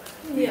city, so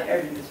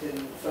everything has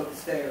been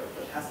focused there,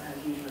 but hasn't had a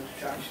huge amount of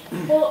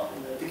traction. Well,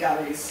 And the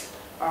galleries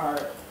are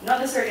not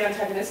necessarily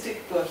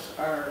antagonistic, but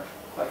are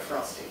quite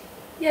frosty.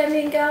 Yeah, I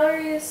mean,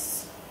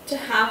 galleries, to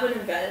have an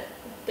event,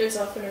 there's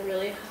often a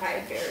really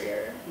high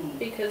barrier,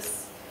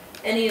 because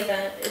any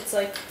event, it's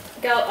like,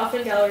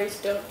 often galleries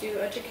don't do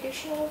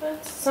educational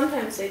events.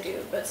 Sometimes they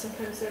do, but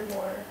sometimes they're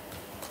more,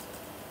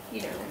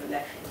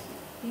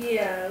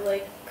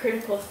 like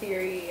critical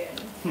theory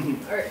and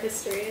art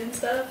history and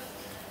stuff.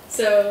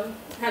 So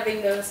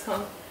having those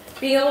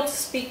being able to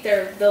speak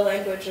the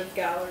language of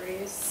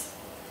galleries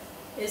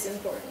is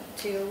important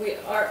too.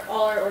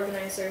 All our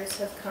organizers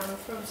have come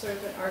from sort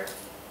of an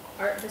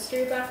art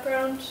history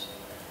background,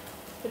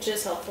 which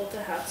is helpful to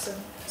have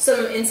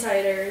some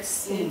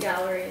insiders in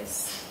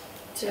galleries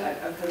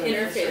to I'm kind of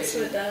interface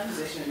with them.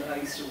 position that I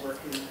used to work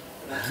in the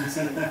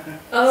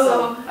Oh,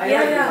 so I like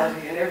yeah. the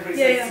idea, and everybody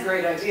says it's a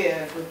great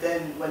idea, but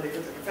then when they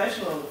put the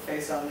professional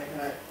face on, they're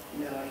kind of,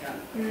 no, I can't.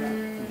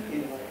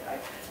 You know,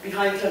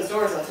 behind closed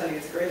doors, I'll tell you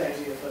it's a great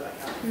idea, but I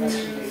can't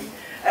professionally.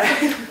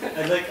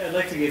 I'd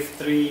like to give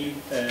three.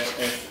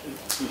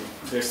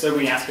 There's so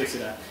many aspects to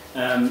that,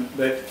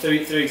 but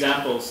three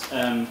examples.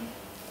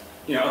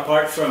 You know,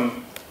 apart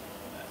from,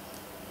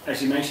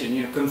 as you mentioned,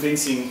 you know,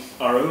 convincing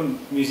our own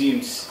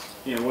museums,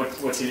 you know,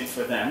 what's in it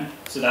for them.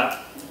 So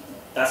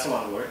that's a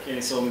lot of work, and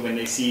it's only when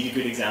they see the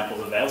good examples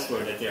of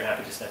elsewhere that they're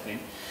happy to step in.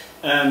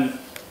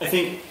 I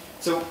think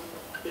so.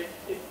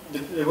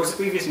 There was a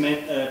previous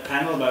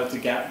panel about the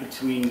gap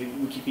between the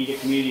Wikipedia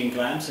community and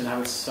GLAMs and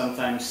how it's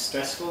sometimes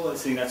stressful. I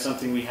think that's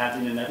something we had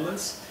in the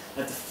Netherlands.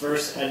 At the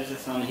first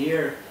Edit-a-thon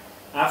here,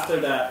 after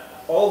that,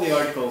 all the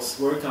articles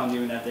worked on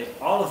during that day,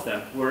 all of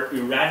them were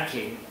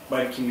eradicated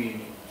by the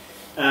community.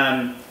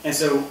 And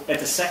so at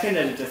the second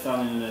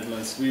Edit-a-thon in the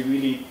Netherlands, we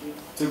really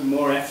took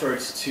more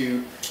efforts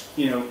to,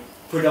 you know,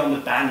 put on the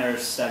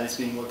banners that is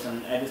being worked on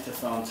an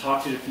Edit-a-thon,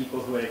 talk to the people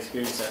who had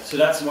experienced that. So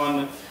that's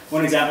one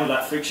example of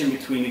that friction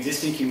between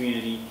existing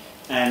community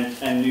and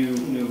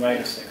new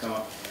writers that come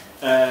up.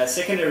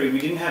 Secondary, we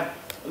didn't have,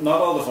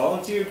 not all the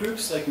volunteer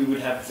groups, like we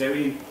would have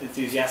very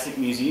enthusiastic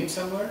museums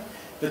somewhere,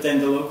 but then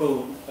the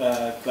local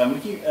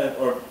GLAM-WIKI,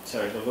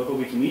 the local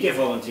Wikimedia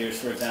volunteers,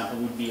 for example,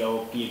 would be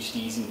all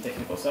PhDs in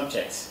technical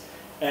subjects.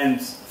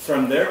 And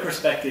from their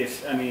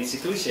perspective, I mean, it's a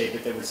cliche,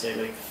 but they would say,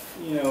 like,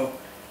 you know,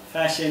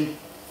 fashion,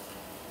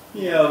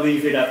 yeah, I'll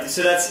leave it up.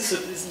 So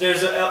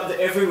there's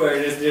everywhere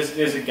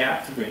there's a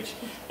gap to bridge.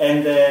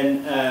 And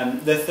then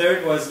the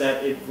third was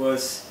that it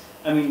was,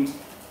 I mean,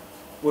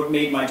 what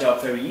made my job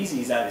very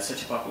easy is that it's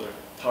such a popular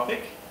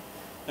topic.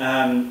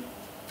 And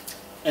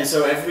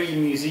so every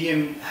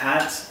museum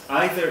had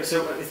either,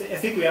 so I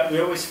think we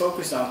always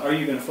focused on, are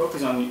you going to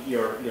focus on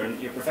your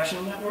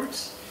professional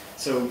networks?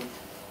 So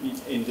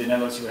in the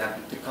Netherlands you would have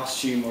the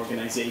costume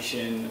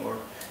organization or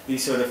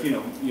these sort of, you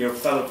know, your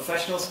fellow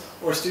professionals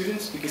or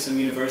students, because some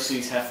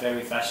universities have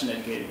very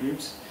fashion-dedicated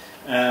groups.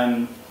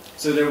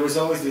 So there was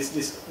always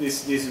this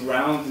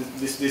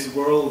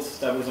world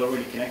that was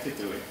already connected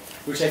to it,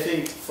 which I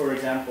think, for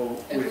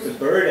example, with the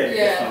bird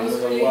Edit-a-thon was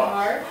really a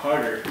lot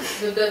harder.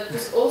 But that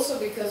was also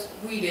because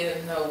we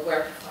didn't know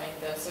where to find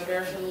them. So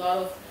there's a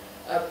lot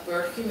of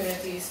bird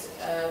communities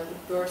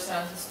with bird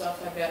sounds and stuff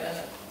like that, and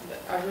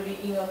I really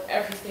emailed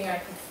everything I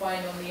could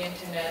find on the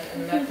internet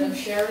and let them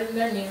share it in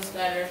their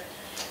newsletter.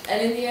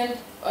 And in the end,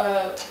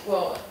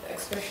 well,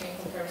 especially in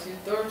comparison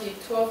to Dorothy,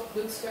 12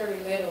 looks very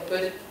little,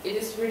 but it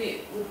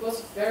was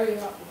a very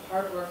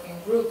hard-working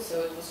group,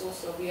 so it was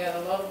also, we had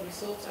a lot of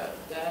results out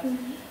of that.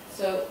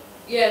 So,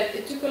 yeah,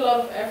 it took a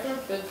lot of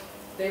effort, but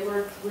they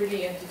were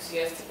really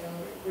enthusiastic and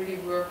really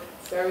worked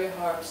very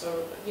hard.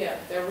 So, yeah,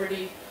 they're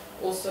really,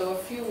 also a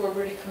few were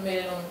really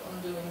committed on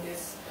doing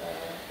this,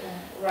 on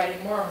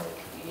writing more on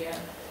Wikipedia.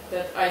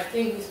 That I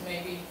think is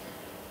maybe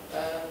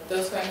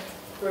those kind of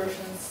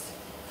versions.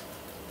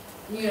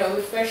 You know,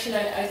 with fashion,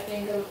 I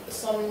think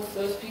some of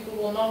those people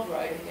will not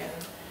write again.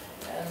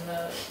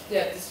 And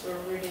yeah, these were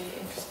really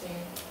interesting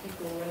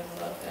people with a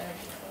lot of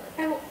energy for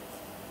it.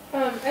 I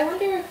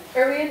wonder,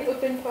 are we in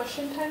open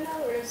question time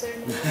now, or is there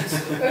no?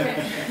 Okay.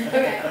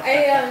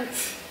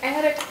 I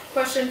had a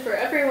question for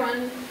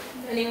everyone,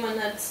 anyone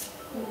that's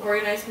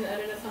organized an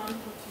Edit-a-thon.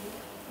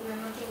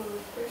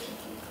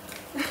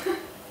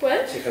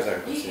 What? Because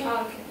you can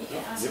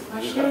ask a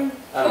question.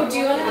 Oh, do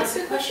you want to ask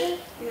a question?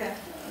 Yeah.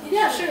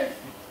 Yeah, sure.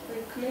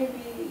 Like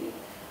maybe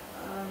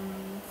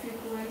few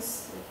points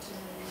that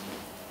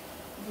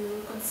you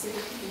consider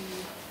to be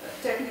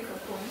technical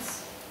points.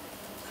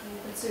 You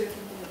consider to be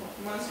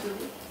must do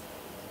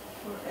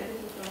for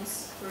Edit-a-thons.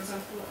 For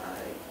example,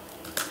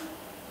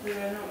 there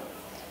are no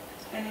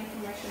any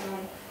information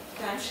on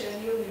time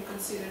schedule you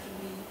consider to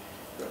be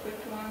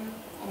perfect one,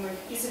 or maybe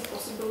is it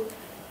possible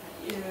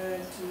to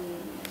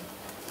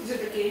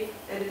duplicate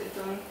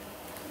Edit-a-thon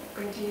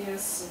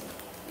continuous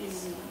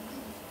is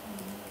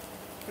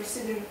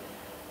proceeding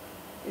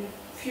in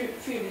few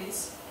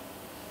days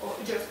or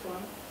just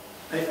one?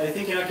 I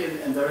think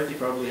Inaki and Dorothy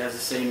probably has the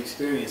same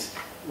experience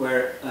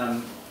where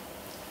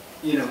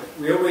you know,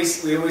 we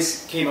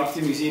always came up to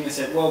the museum and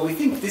said, well, we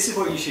think this is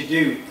what you should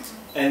do,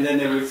 and then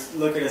they would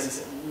look at us and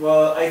say,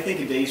 well, I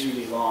think a day is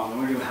really long, I'm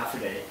going to do half a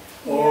day.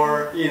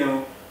 Or, you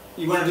know,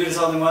 you want to do this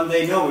all in one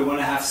day? No, we want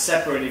to have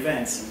separate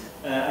events.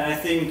 And I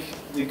think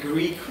the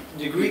Greek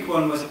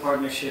one was a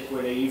partnership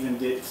where they even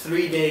did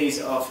 3 days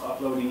of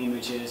uploading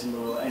images and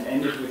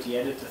ended with the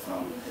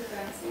Edit-a-thon.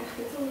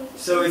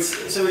 So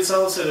it's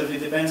all sort of, it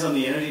depends on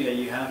the energy that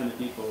you have and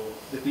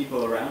the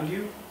people around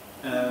you.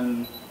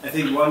 I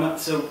think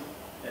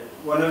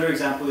one other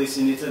example is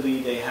in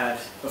Italy they had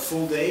a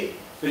full day,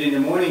 but in the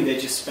morning they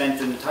just spent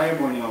an entire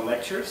morning on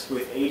lectures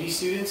with 80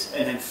 students,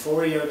 and then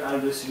 40 out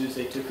of those students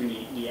they took in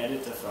the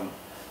Edit-a-thon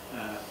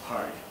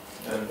part.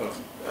 But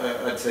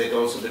I'd say it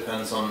also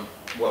depends on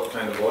what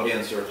kind of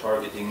audience you're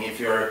targeting. If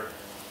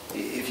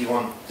you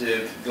want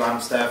the GLAM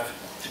staff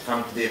to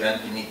come to the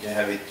event, you need to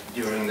have it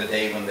during the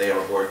day when they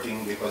are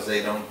working, because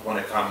they don't want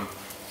to come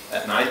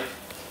at night.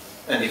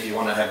 And if you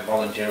want to have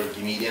volunteer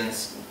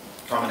Wikimedians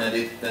come and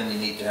edit, then you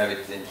need to have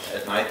it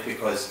at night,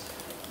 because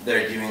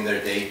they're doing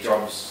their day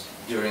jobs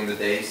during the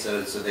day,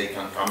 so they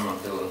can come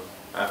until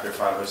after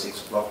 5 or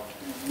 6 o'clock.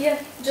 Yeah,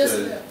 just...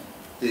 So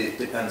it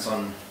depends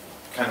on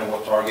kind of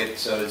what target.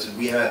 So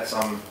we had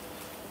some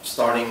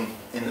starting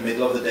in the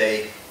middle of the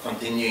day,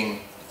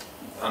 continuing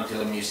until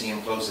the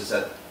museum closes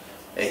at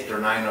 8 or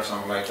 9 or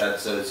something like that.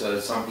 So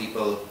some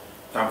people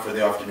come for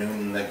the afternoon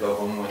and they go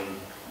home when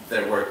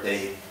their work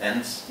day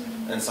ends,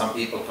 and some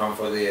people come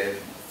for the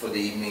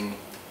evening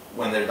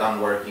when they're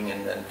done working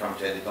and then come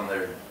to edit on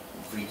their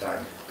free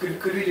time.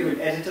 Could we do an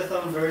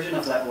edit-a-thon version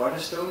of that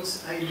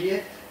Waterstones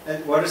idea?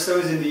 And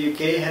Waterstones in the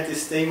UK had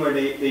this thing where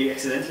they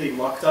accidentally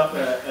mocked up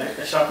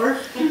a shopper,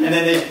 and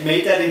then they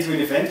made that into an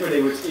event where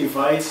they would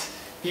invite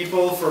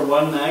people for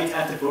one night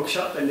at the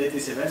bookshop and did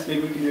this event.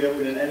 Maybe we can do that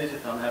with an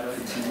edit-a-thon, have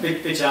a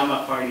big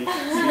pajama party.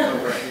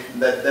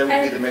 That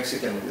would be the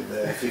Mexican with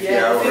the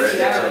 50-hour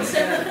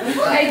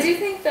edit-a-thon. I do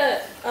think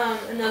that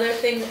another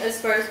thing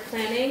as far as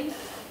planning,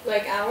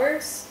 like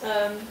hours,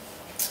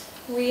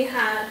 we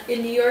had,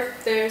 in New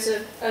York, there's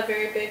a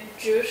very big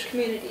Jewish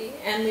community,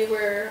 and we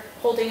were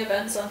holding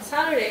events on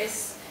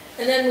Saturdays,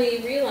 and then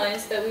we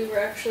realized that we were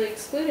actually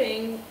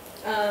excluding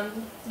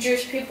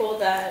Jewish people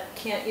that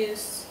can't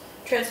use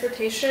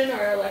transportation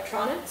or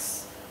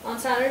electronics on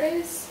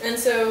Saturdays. And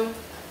so,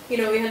 we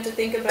had to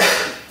think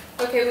about,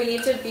 okay, we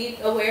need to be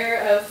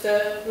aware of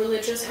the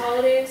religious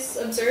holidays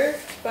observed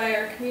by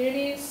our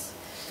communities,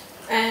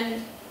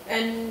 and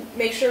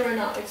make sure we're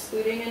not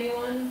excluding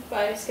anyone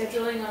by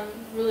scheduling on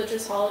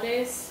religious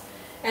holidays.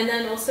 And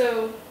then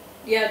also,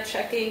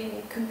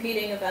 checking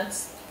competing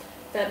events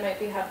that might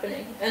be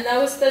happening. And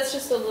that's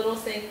just a little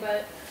thing,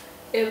 but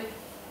it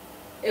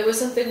was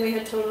something we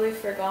had totally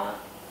forgot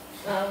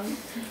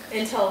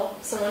until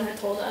someone had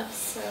told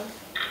us.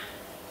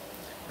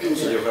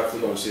 So you have to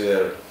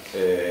consider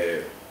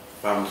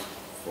funds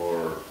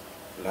for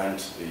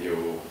lunch if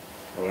you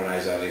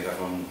organize a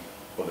edit-a-thon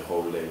for the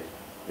whole day,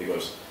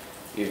 because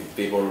if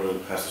people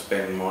have to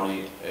spend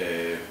money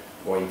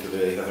going to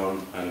the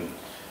edit-a-thon and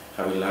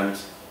having lunch,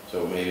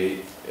 so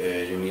maybe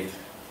you need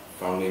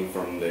funding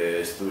from the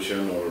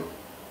institution or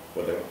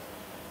whatever.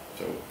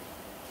 So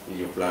if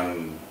you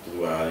plan to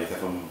do a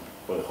edit-a-thon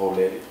for the whole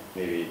day,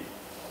 maybe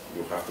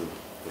you have to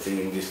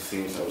think in these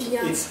things also.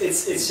 Yeah.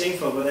 It's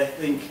shameful, but I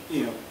think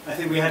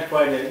we had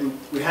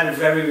we had a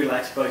very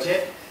relaxed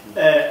budget,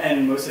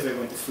 and most of it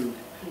went to food.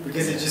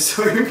 Because it's just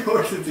so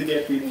important to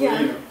get people,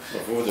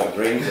 Food and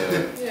drink.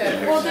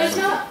 Well, there's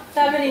not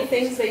that many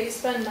things that you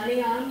spend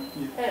money on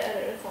at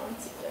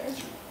edit-a-thons either.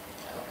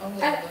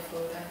 Only on the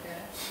food, I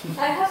guess.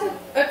 I have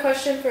a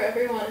question for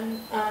everyone,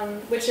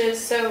 which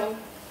is,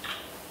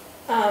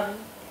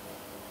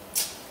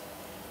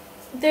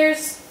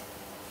 there's,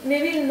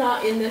 maybe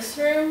not in this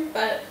room,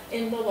 but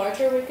in the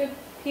larger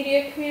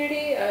Wikipedia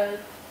community, a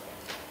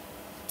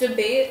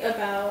debate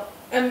about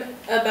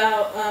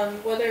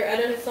whether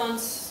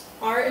edit-a-thons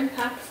are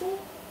impactful.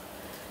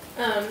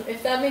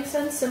 If that makes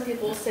sense, some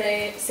people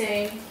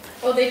saying,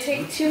 oh, they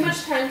take too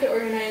much time to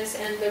organize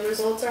and the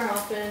results are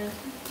often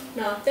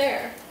not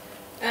there.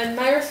 And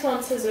my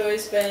response has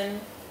always been,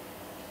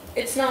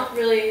 it's not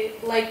really,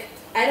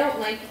 I don't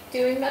like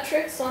doing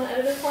metrics on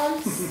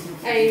edit-a-thons.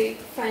 I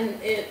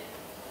find it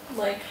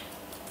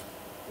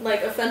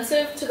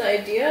offensive to the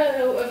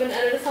idea of an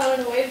edit-a-thon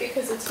in a way,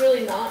 because it's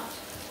really not,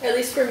 at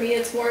least for me,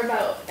 it's more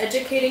about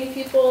educating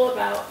people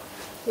about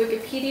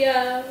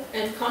Wikipedia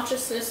and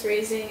consciousness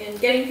raising and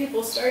getting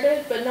people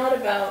started, but not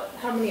about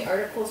how many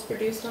articles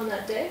produced on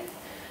that day.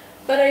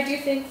 But I do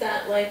think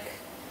that,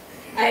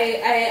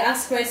 I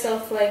ask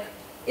myself,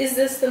 is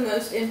this the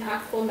most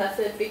impactful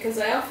method? Because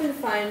I often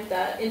find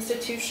that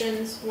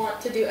institutions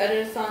want to do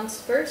edit-a-thons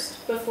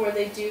first before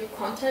they do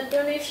content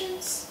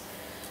donations.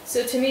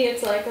 So to me,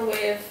 it's like a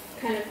way of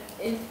kind of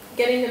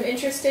getting them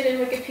interested in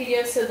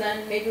Wikipedia, so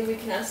then maybe we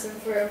can ask them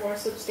for a more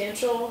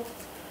substantial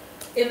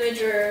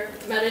image or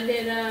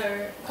metadata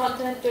or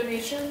content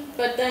donation.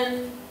 But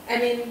then,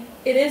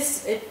 it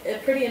is a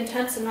pretty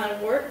intense amount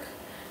of work,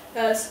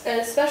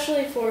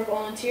 especially for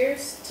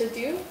volunteers to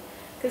do,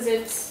 because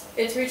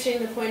it's reaching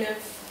the point of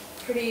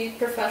pretty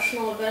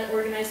professional event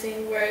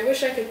organizing where I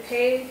wish I could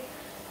pay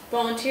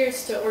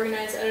volunteers to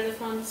organize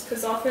edit-a-thons,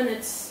 because often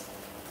it's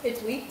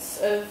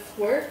weeks of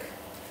work,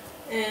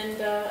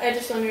 and I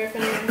just wonder if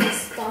anyone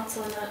has thoughts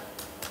on that,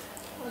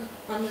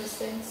 on those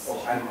things.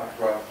 Well, I'm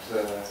quite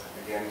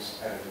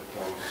against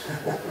edit-a-thons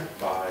supported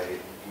by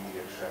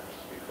Wikimedia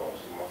chapters, because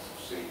you must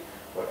see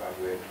what are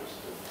you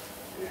interested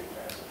in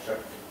as a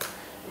chapter.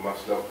 You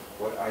must look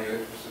what are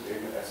you interested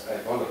in as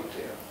a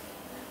volunteer,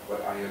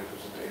 what are you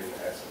interested in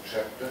as a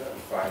chapter,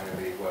 and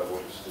finally, well,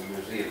 what is the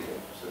museum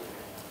interested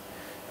in.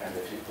 And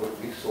if you put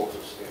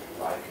resources in,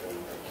 like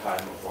the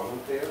time of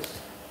volunteers,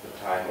 the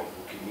time of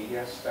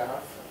Wikimedia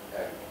staff,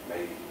 and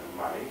maybe even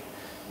money,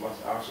 you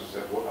must ask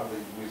yourself, what are the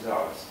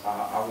results?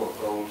 Are our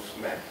goals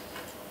met?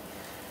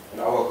 And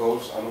our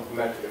goals are not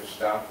met if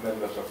staff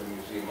members of the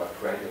museum are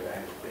trained in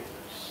anything.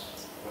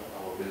 It's not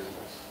our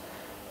business.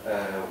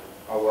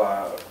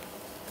 Our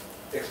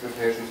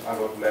expectations are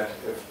not met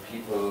if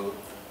people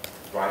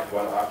write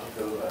one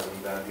article and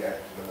then the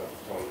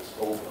Edit-a-thon is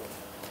over.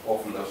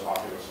 Often those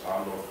articles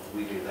are not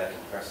really that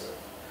impressive,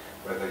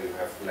 whether you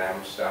have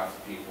GLAM staff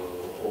people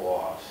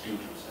or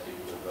students at a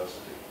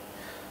university.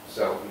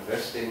 So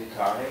investing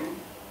time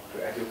to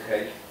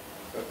educate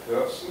a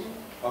person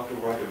how to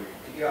write a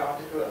Wikipedia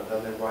article and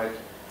then they write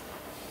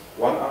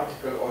one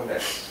article or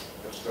less,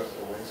 that's just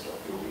a waste of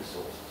your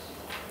resources.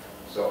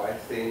 So I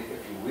think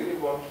if you really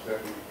want to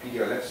have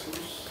Wikipedia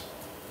lessons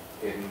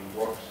in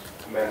what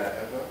manner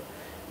ever,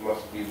 you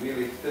must be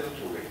really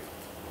filtering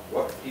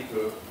what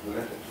people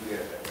let into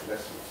their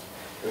lessons.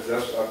 If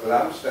those are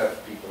GLAM staff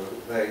people,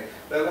 they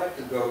like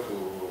to go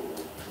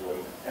to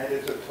an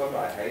edit-a-thon,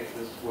 I hate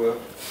this word,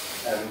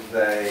 and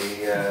they,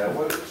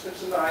 well,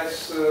 it's a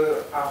nice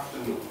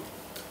afternoon.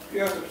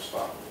 Yes, it's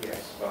fun,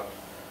 yes, but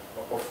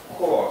of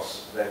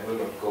course they will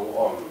not go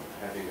on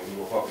having a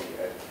new hobby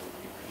at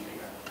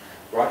Wikipedia.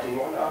 Writing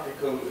one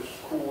article is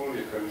cool,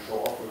 you can show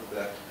off with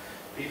that.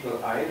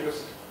 People are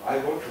interested. I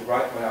want to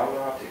write my own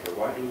article.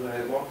 Why do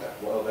they want that?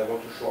 Well, they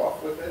want to show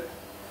off with it.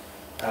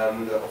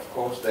 And of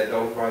course, they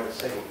don't write a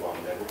second one.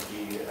 They would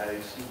be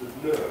a stupid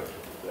nerd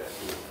if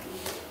they do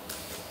it.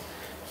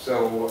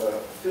 So,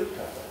 filter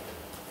that.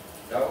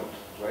 Don't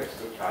waste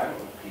your time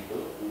on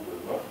people who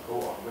will not go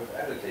on with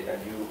editing.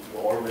 And you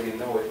already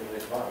know it in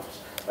advance.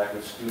 Like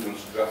with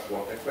students who just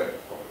want their credit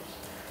points.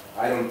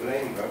 I don't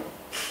blame them.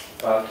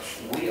 But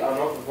we are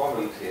not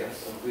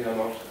volunteers, and we are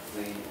not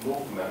the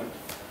movement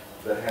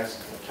that has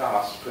the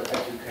task to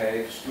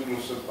educate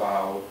students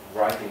about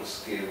writing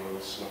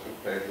skills, not to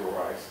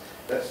plagiarize.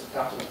 That's the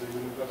task of the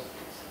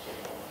universities.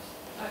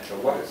 So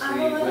what is the I'm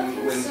a little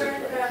win-win concerned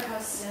situation? about how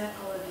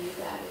cynical a view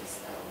that is,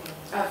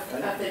 though,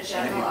 of the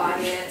general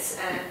audience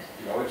and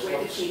No, it's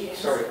Wikipedia. not.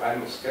 Sorry,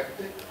 I'm a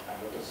skeptic. I'm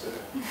not a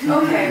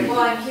cynic. Okay, well,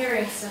 I'm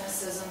hearing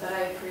cynicism, but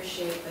I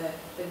appreciate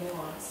the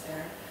nuance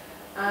there.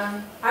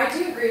 I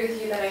do agree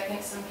with you that I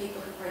think some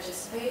people who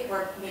participate,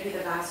 or maybe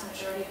the vast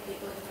majority of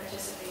people who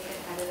participate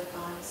in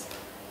edit-a-thons,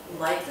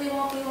 likely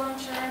won't be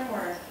long-term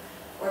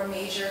or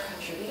major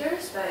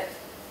contributors, but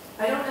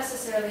I don't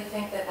necessarily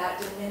think that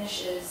that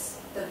diminishes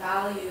the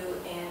value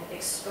in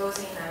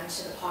exposing them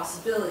to the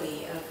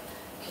possibility of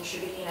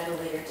contributing at a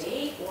later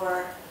date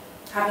or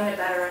having a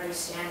better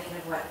understanding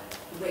of what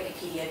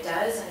Wikipedia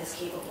does and is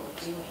capable of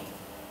doing.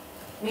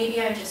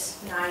 Maybe I'm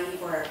just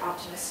naive or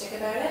optimistic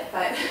about it,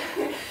 but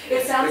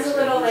it sounds a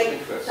little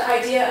like the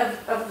idea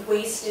of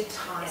wasted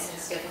time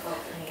is difficult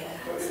for me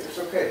to understand. It's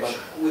okay, but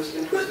who is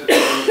interested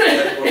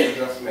in what you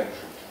just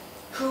mentioned?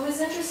 Who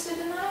is interested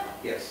in that?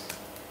 Yes.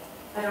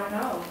 I don't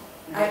know.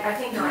 I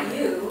think not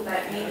you,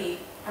 but maybe,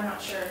 I'm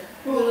not sure.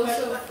 Well,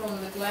 also from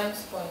the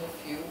GLAM's point of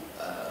view,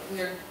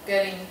 we're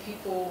getting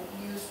people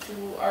used to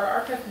our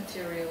archive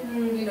material.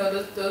 You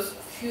know, those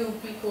few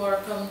people who are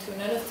coming to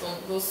an edit-a-thon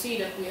will see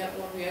that we have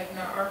what we have in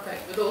our archive,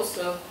 but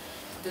also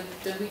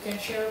that we can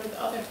share with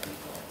other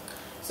people.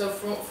 So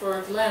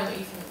for GLAM,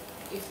 even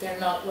if they're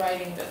not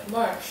writing that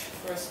much,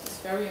 for us it's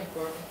very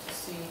important to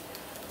see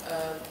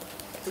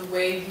the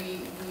way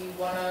we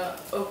want to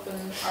open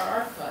our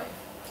archive.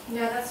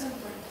 Yeah, that's an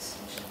important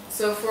distinction.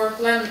 So for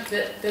GLAM,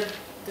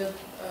 the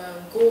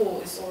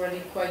goal is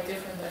already quite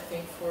different, I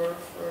think, for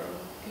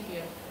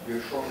Wikipedia.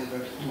 You're showing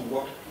that to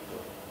what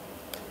people?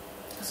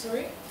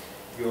 Sorry?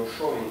 You're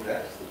showing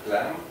that, the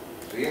GLAM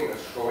museum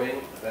is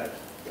showing that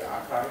the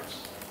archives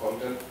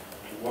content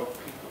to what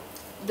people?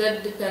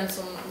 That depends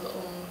on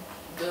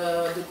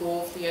the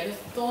goal of the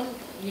edit-a-thon.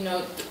 You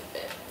know,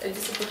 it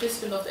is a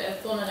participant of the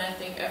edit-a-thon, and I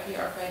think every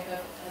archive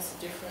has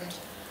a different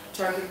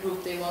target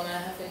group they want to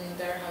have in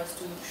their house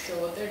to show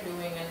what they're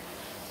doing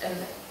and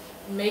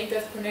make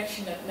that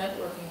connection, that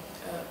networking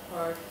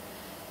part.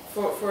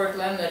 For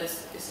GLAM, that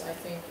is I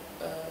think,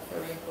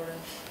 very important.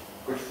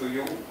 Good for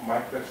you. My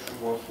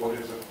question was, what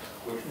is it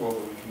good for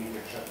the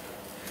Wikimedia chapter?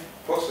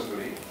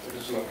 Possibly, it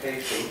is an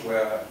occasion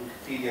where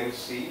Wikipedians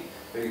see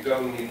that you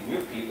don't need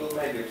new people.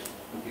 Maybe it's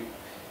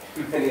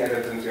many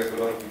editors have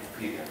a lot of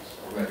Wikipedians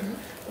already.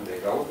 And they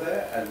go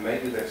there and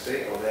maybe they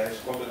say, oh, there is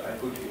content I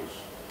could use.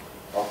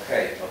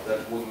 Okay, but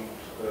that wouldn't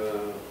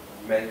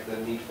make the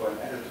need for an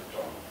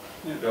edit-a-thon.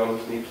 You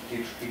don't need to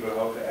teach people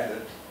how to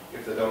edit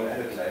if they don't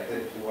edit later.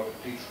 If you want to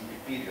teach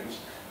Wikipedians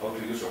how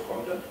to use your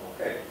content,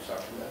 okay, do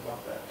something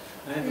about that.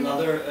 I have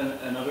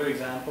another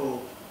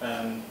example.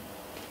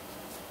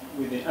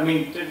 Within, I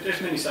mean,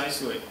 there's many sides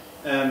to it.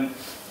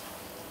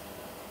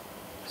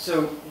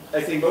 So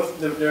I think both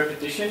the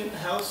repetition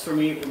house for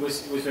me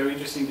was very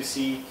interesting to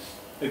see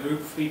a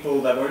group of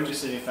people that were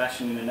interested in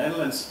fashion in the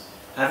Netherlands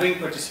having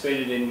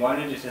participated in one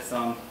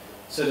edit-a-thon,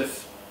 sort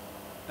of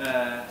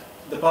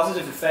the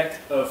positive effect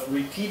of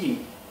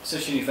repeating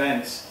such an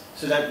event,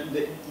 so that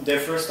their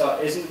first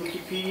thought isn't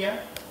Wikipedia,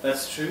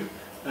 that's true,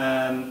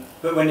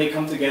 but when they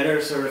come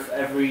together sort of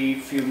every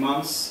few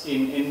months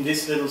in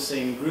this little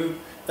same group,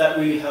 that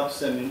really helps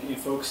them in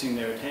focusing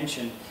their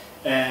attention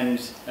and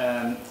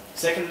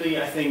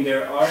Secondly, I think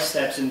there are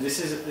steps, and this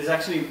is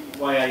actually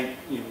why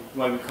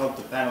why we called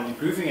the panel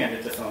improving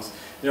edit-a-thons.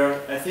 There are,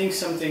 I think,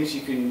 some things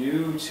you can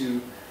do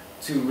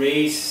to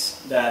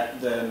raise that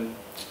the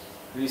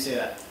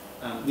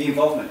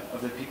involvement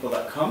of the people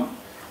that come.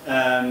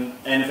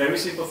 And a very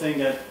simple thing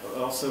that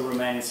also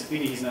Romain, it's a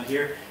pity he's not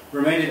here,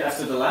 Romain did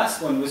after the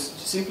last one was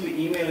simply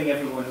emailing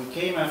everyone who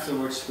came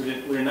afterwards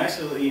with a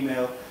nice little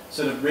email,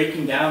 sort of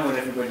breaking down what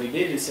everybody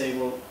did and say,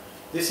 well,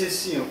 this is,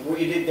 what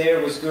you did there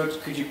was good,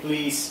 could you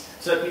please,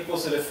 so that people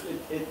sort of,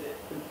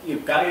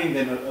 guiding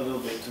them a little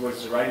bit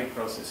towards the writing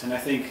process. And I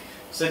think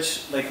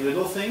such like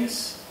little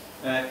things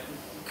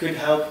could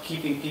help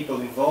keeping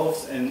people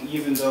involved, and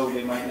even though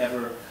they might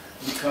never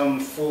become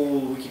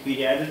full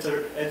Wikipedia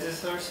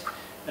editors,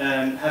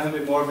 have a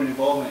bit more of an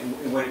involvement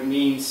in what it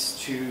means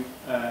to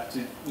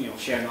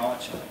share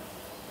knowledge on it.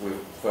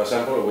 For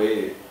example,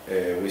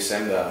 we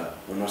send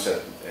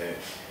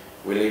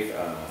we leave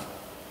a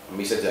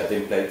message, a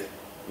template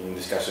in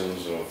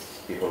discussions of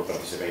people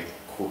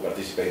who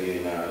participated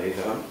in an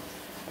edit-a-thon,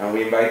 and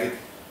we invited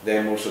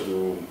them also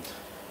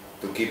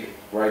to keep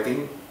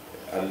writing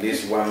at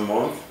least 1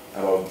 month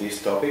about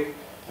this topic,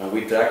 and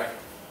we track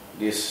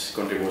this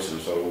contribution.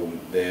 So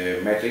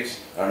the metrics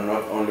are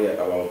not only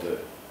about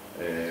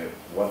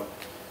what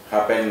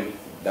happened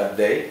that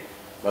day,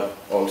 but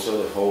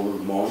also the whole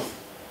month.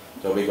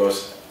 So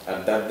because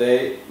at that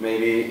day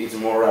maybe it's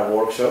more a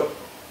workshop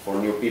for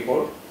new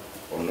people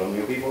or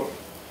non-new people,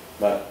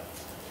 but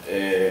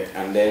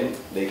and then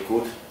they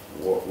could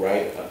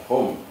write at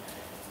home.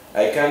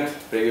 I can't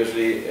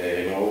previously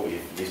know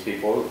if these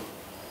people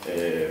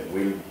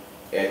will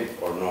edit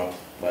or not,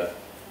 but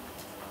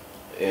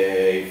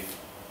if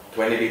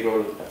 20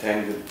 people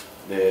attend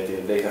the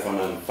edit-a-thon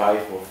and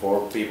 5 or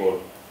 4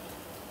 people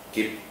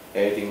keep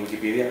editing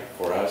Wikipedia,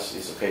 for us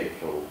it's okay.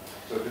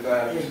 So did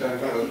I understand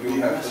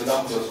you have the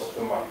numbers of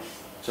the month?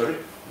 Sorry?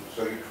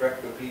 So you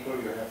track the people,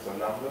 you have the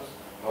numbers,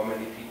 how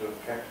many people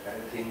kept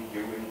editing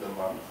during the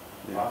month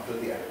after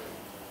the editing?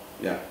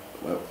 Yeah,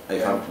 well,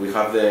 we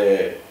have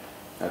the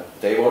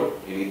table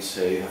in each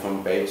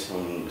edit-a-thon page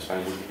on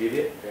Spanish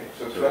Wikipedia. Okay,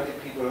 so 20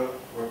 people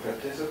were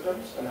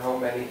participants, and how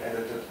many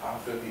edited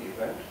after the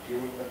event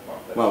during that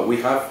month? Well,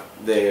 we have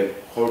the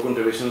whole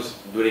contributions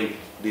during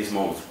this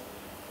month.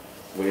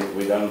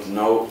 We don't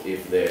know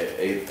if the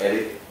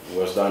edit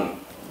was done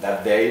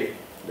that day,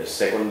 the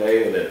second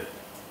day, or the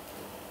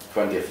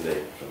 20th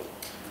day. So,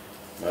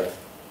 but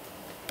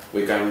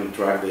we can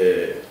track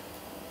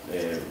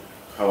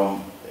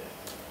how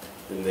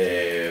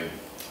the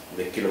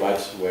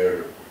kilobytes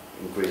were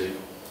increasing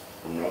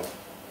or not.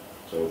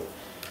 So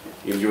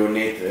if you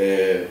need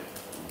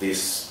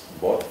this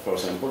bot, for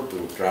example,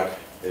 to track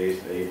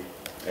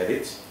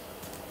edits,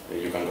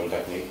 you can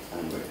contact me.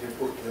 And you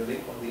put the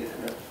link on the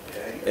internet?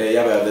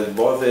 Yeah, but the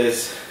bot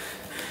is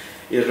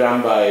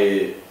run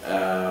by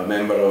a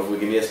member of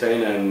Wikimedia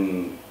Spain,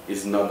 and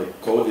the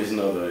code is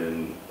not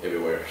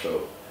everywhere.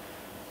 So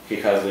he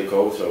has the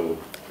code, so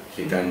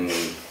he can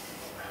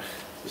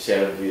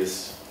share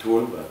this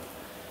tool, but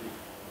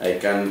I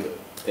can't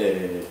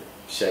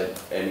share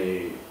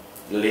any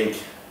link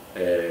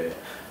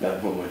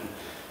that moment.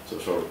 So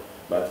sorry,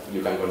 but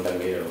you can contact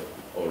me,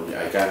 or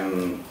I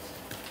can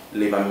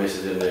leave a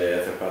message in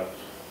the other part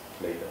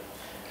later.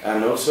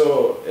 And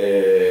also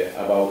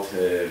about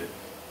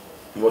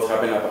what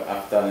happened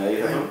after an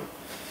edit-a-thon.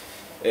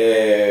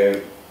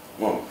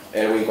 Well,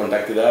 Erwin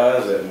contacted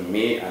us,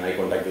 me, and I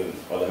contacted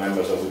other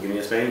members of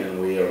Wikimedia Spain, and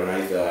we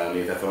organized an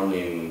edit-a-thon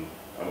in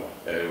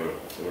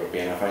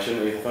European Fashion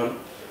edit-a-thon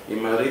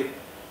in Madrid.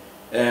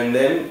 And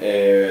then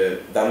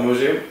that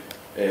museum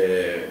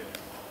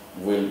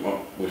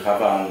will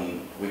have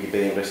an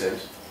Wikipedian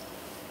residence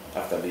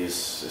after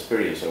this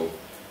experience. So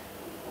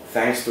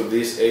thanks to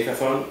this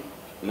edit-a-thon,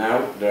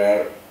 now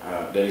there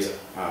is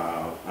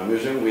a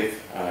museum with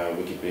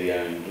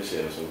Wikipedian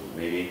residence. So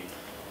maybe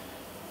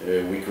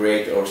we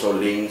create also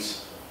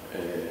links,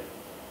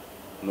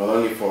 not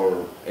only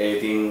for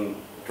editing,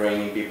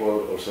 training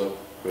people, also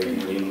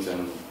creating links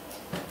and.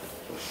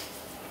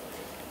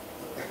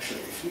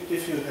 Actually,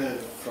 if you have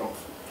from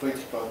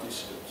 20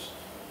 participants,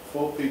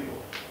 4 people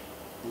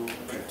who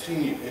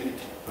continue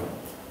editing,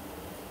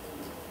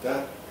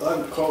 that I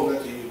would call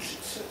that a huge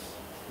success.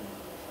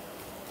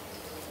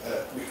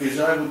 Because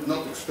I would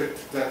not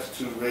expect that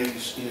to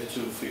raise in a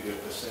 2-figure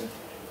percent.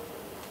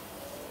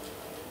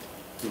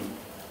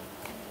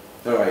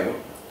 All right.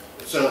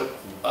 So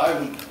I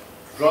would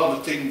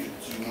rather think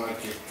that you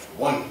might get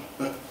 1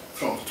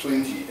 from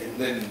 20, and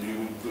then you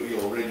would be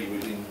already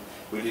within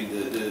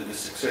the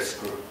success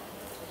group.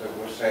 So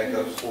we're saying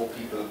those 4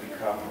 people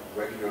become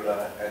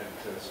regular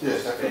editors.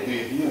 Yes, that would be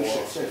a huge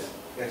success.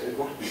 Yes, it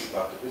would be,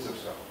 but is it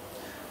so?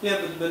 Yeah,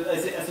 but I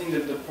think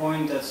that the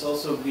point that's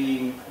also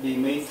being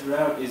made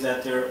throughout is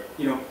that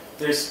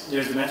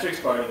there's the metrics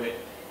part of it,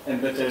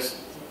 but there's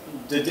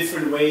the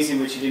different ways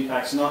in which it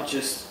impacts not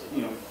just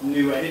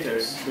new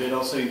editors, but it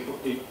also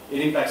it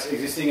impacts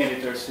existing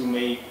editors who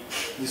may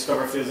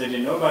discover fields they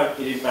didn't know about.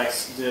 It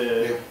impacts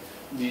the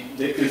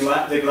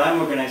the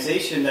GLAM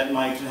organization that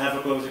might have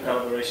a closer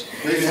collaboration.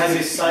 It has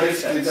its side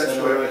Basically, effects. that's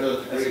where I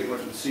don't agree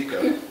with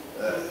Sika.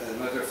 As a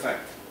matter of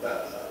fact,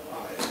 I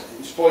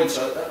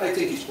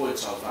think his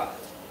points are valid.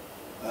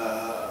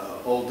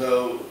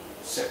 Although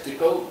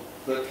sceptical,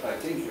 but I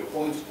think your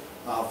points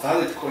are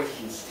valid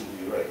questions to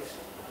be raised.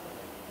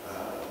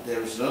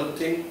 There is another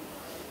thing,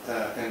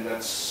 and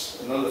that's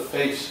another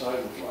phase I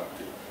would like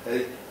to.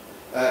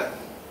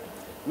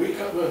 We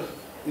cover,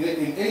 in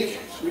any case,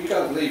 we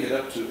can't leave it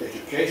up to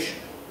education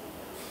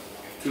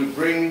to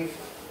bring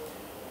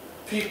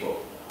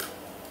people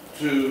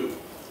to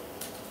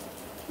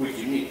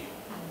Wikimedia.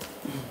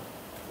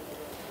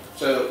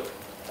 So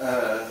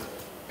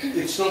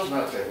it's not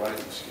about their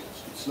writing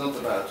skills. It's not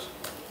about.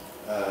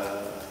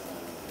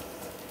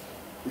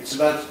 It's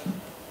about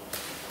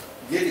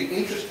getting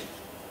interested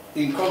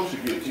in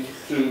contributing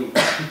to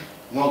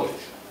knowledge,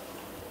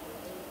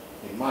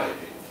 in my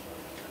opinion.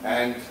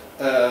 And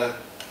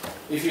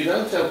if you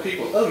don't tell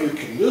people, oh, you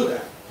can do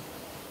that,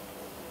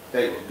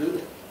 they will do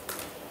it.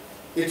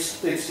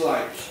 It's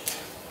like,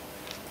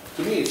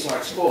 to me, it's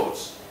like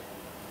sports.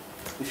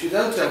 If you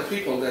don't tell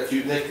people that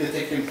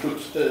they can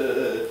put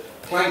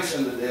planks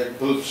under their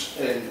boots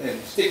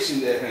and sticks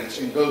in their hands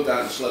and go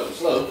down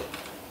slow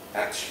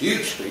at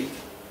huge speed,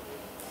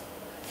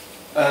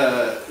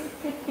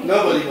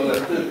 nobody will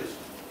ever do this.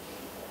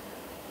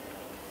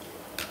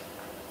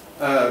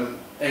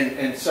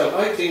 And so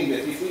I think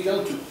that if we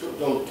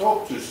don't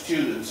talk to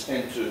students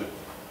and to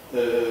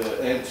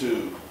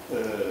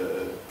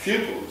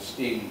pupils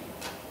in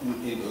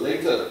the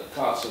later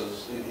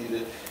classes,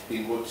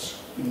 in what's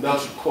now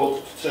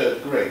called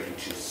third grade,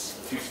 which is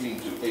 15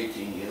 to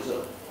 18 years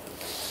old,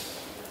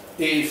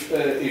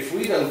 if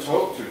we don't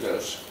talk to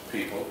those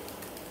people,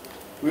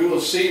 we will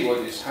see what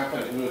is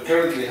happening,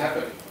 currently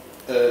happening.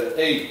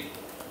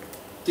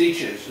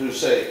 Teachers who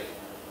say,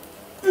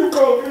 you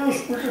can't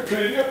use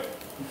Wikipedia.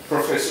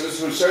 Professors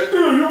who say,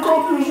 oh, you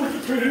can't use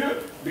Wikipedia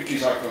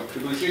because I can't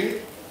publishing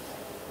it.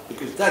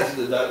 Because that's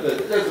the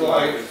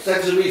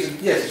reason.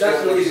 Yes,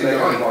 that's the reason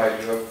behind why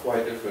you have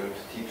quite different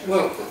teachers.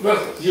 Well,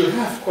 you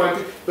have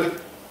quite,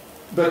 but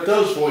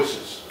those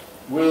voices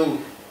will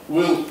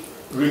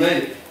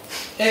remain,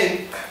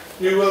 and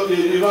you will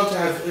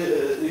have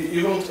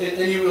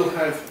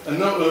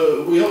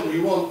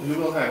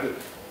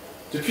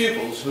the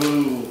pupils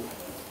who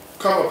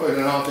come up with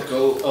an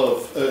article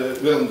of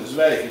Willem de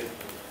Zwijger,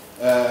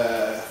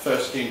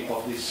 first king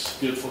of this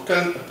beautiful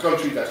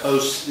country that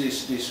hosts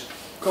this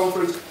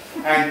conference,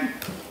 and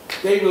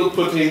they will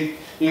put in,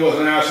 he was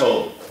an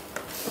asshole.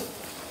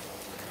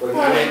 Well,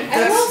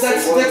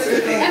 that's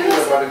the thing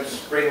about it,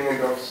 bringing it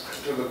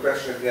to the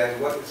question again,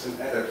 what is an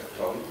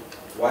edit-a-thon?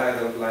 Why I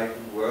don't like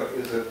the word,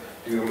 do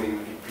you mean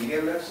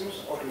Wikipedia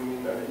lessons or do you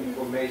mean an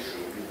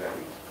information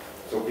event?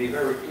 So be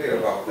very clear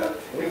about that.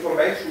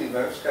 Information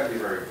events can be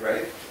very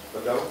great,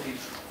 but don't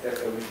teach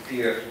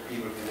Wikipedia to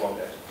people who want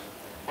it.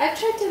 I've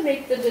tried to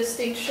make the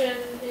distinction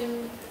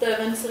in the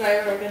events that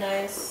I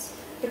organize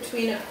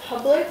between a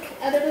public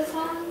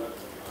edit-a-thon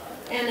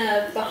and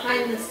a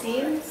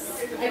behind-the-scenes,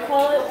 I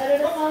call it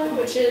edit-a-thon,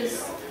 which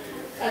is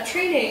a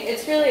training.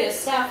 It's really a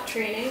staff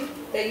training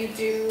that you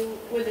do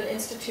with an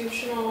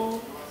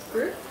institutional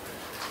group,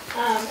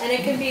 and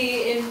it can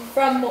be in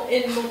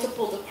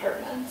multiple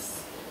departments.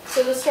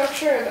 So the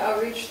structure of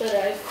outreach that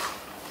I've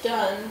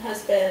done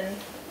has been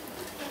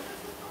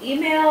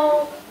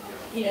email,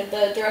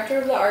 the director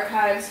of the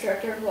archives,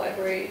 director of the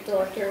library,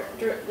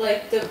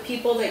 like the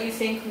people that you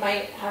think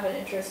might have an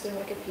interest in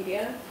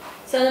Wikipedia.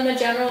 Send them a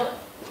general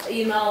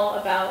email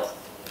about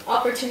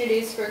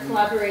opportunities for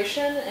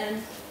collaboration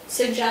and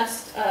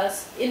suggest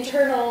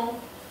internal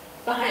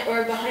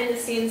behind the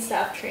scenes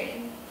staff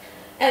training.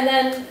 And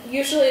then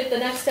usually the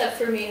next step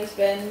for me has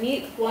been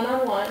meet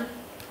one-on-one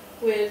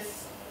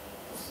with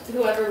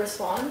whoever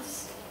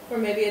responds, or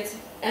maybe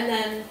and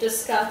then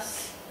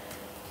discuss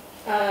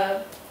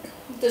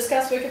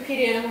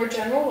Wikipedia in a more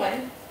general way.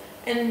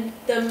 And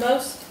the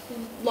most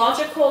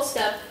logical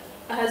step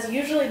has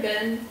usually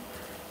been,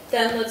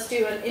 then let's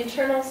do an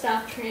internal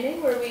staff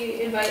training where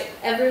we invite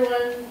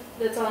everyone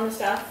that's on the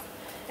staff.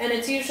 And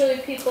it's usually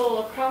people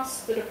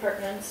across the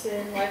departments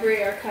in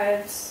library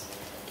archives,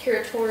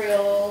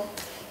 curatorial,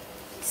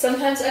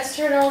 sometimes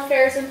external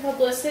affairs and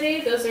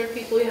publicity. Those are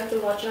people you have to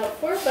watch out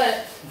for,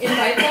 but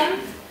invite them.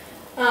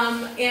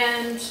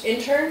 And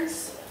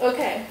interns,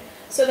 okay.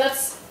 So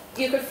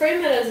you could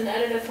frame it as an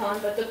edit-a-thon,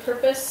 but the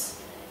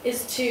purpose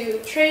is to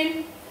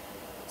train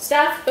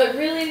staff, but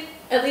really,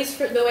 at least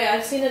for the way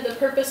I've seen it, the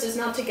purpose is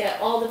not to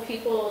get all the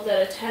people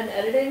that attend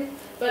editing,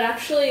 but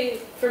actually,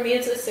 for me,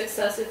 it's a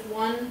success if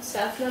one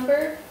staff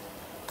member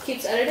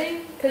keeps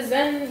editing, because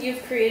then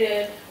you've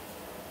created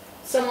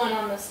someone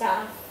on the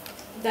staff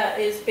that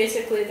is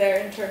basically their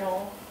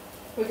internal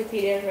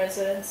Wikipedia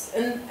residence,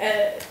 and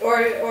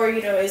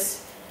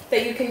is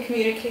that you can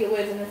communicate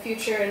with in the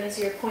future and is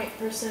your point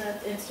person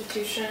at the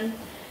institution.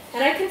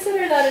 And I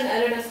consider that an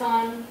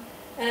edit-a-thon,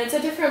 and it's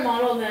a different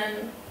model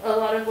than a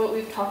lot of what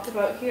we've talked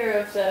about here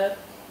of the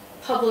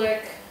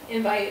public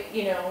invite,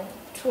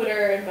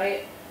 Twitter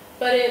invite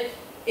but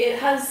it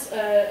has,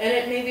 and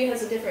it maybe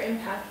has a different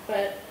impact,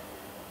 but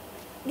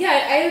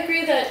yeah, I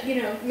agree that,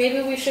 you know,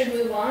 maybe we should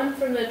move on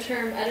from the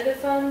term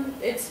edit-a-thon.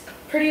 It's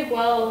pretty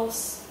well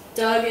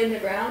dug in the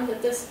ground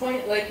at this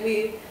point. Like,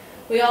 we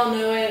all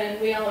know it and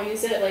we all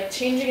use it. Like,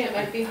 changing it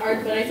might be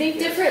hard, but I think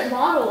different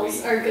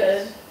models are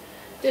good.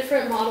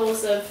 Different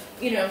models of,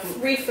 you know,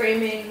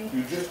 reframing.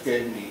 You just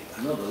gave me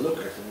another look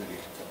at an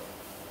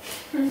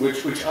edit-a-thon,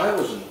 which I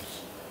wasn't,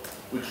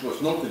 which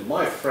was not in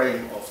my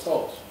frame of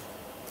thought.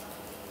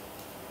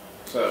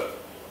 So,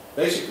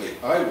 basically,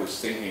 I was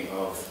thinking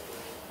of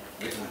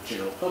getting the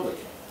general public.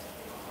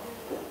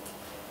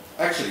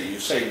 Actually, you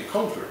say the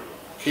contrary.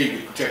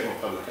 Keep the general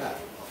public out.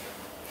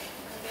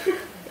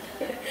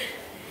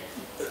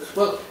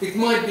 Well, it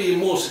might be a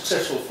more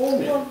successful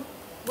formula. Well,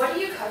 what are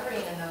you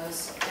covering in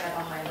those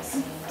behind the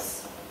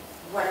scenes,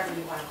 whatever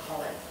you want to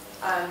call it?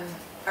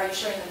 Are you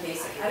showing them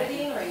basic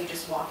editing, or are you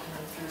just walking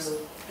them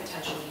through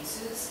potential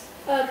uses?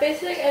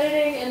 Basic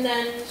editing and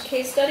then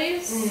case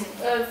studies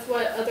of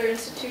what other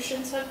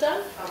institutions have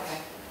done.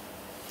 Okay.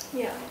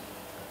 Yeah.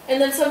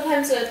 And then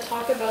sometimes a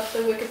talk about the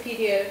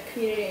Wikipedia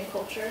community and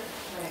culture.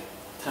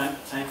 Right.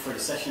 Time for the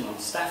session on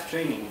staff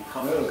training and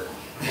coffee. No.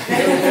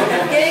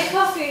 Yay,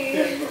 coffee!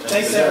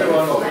 Thanks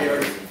everyone for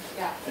your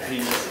Yeah.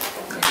 opinions.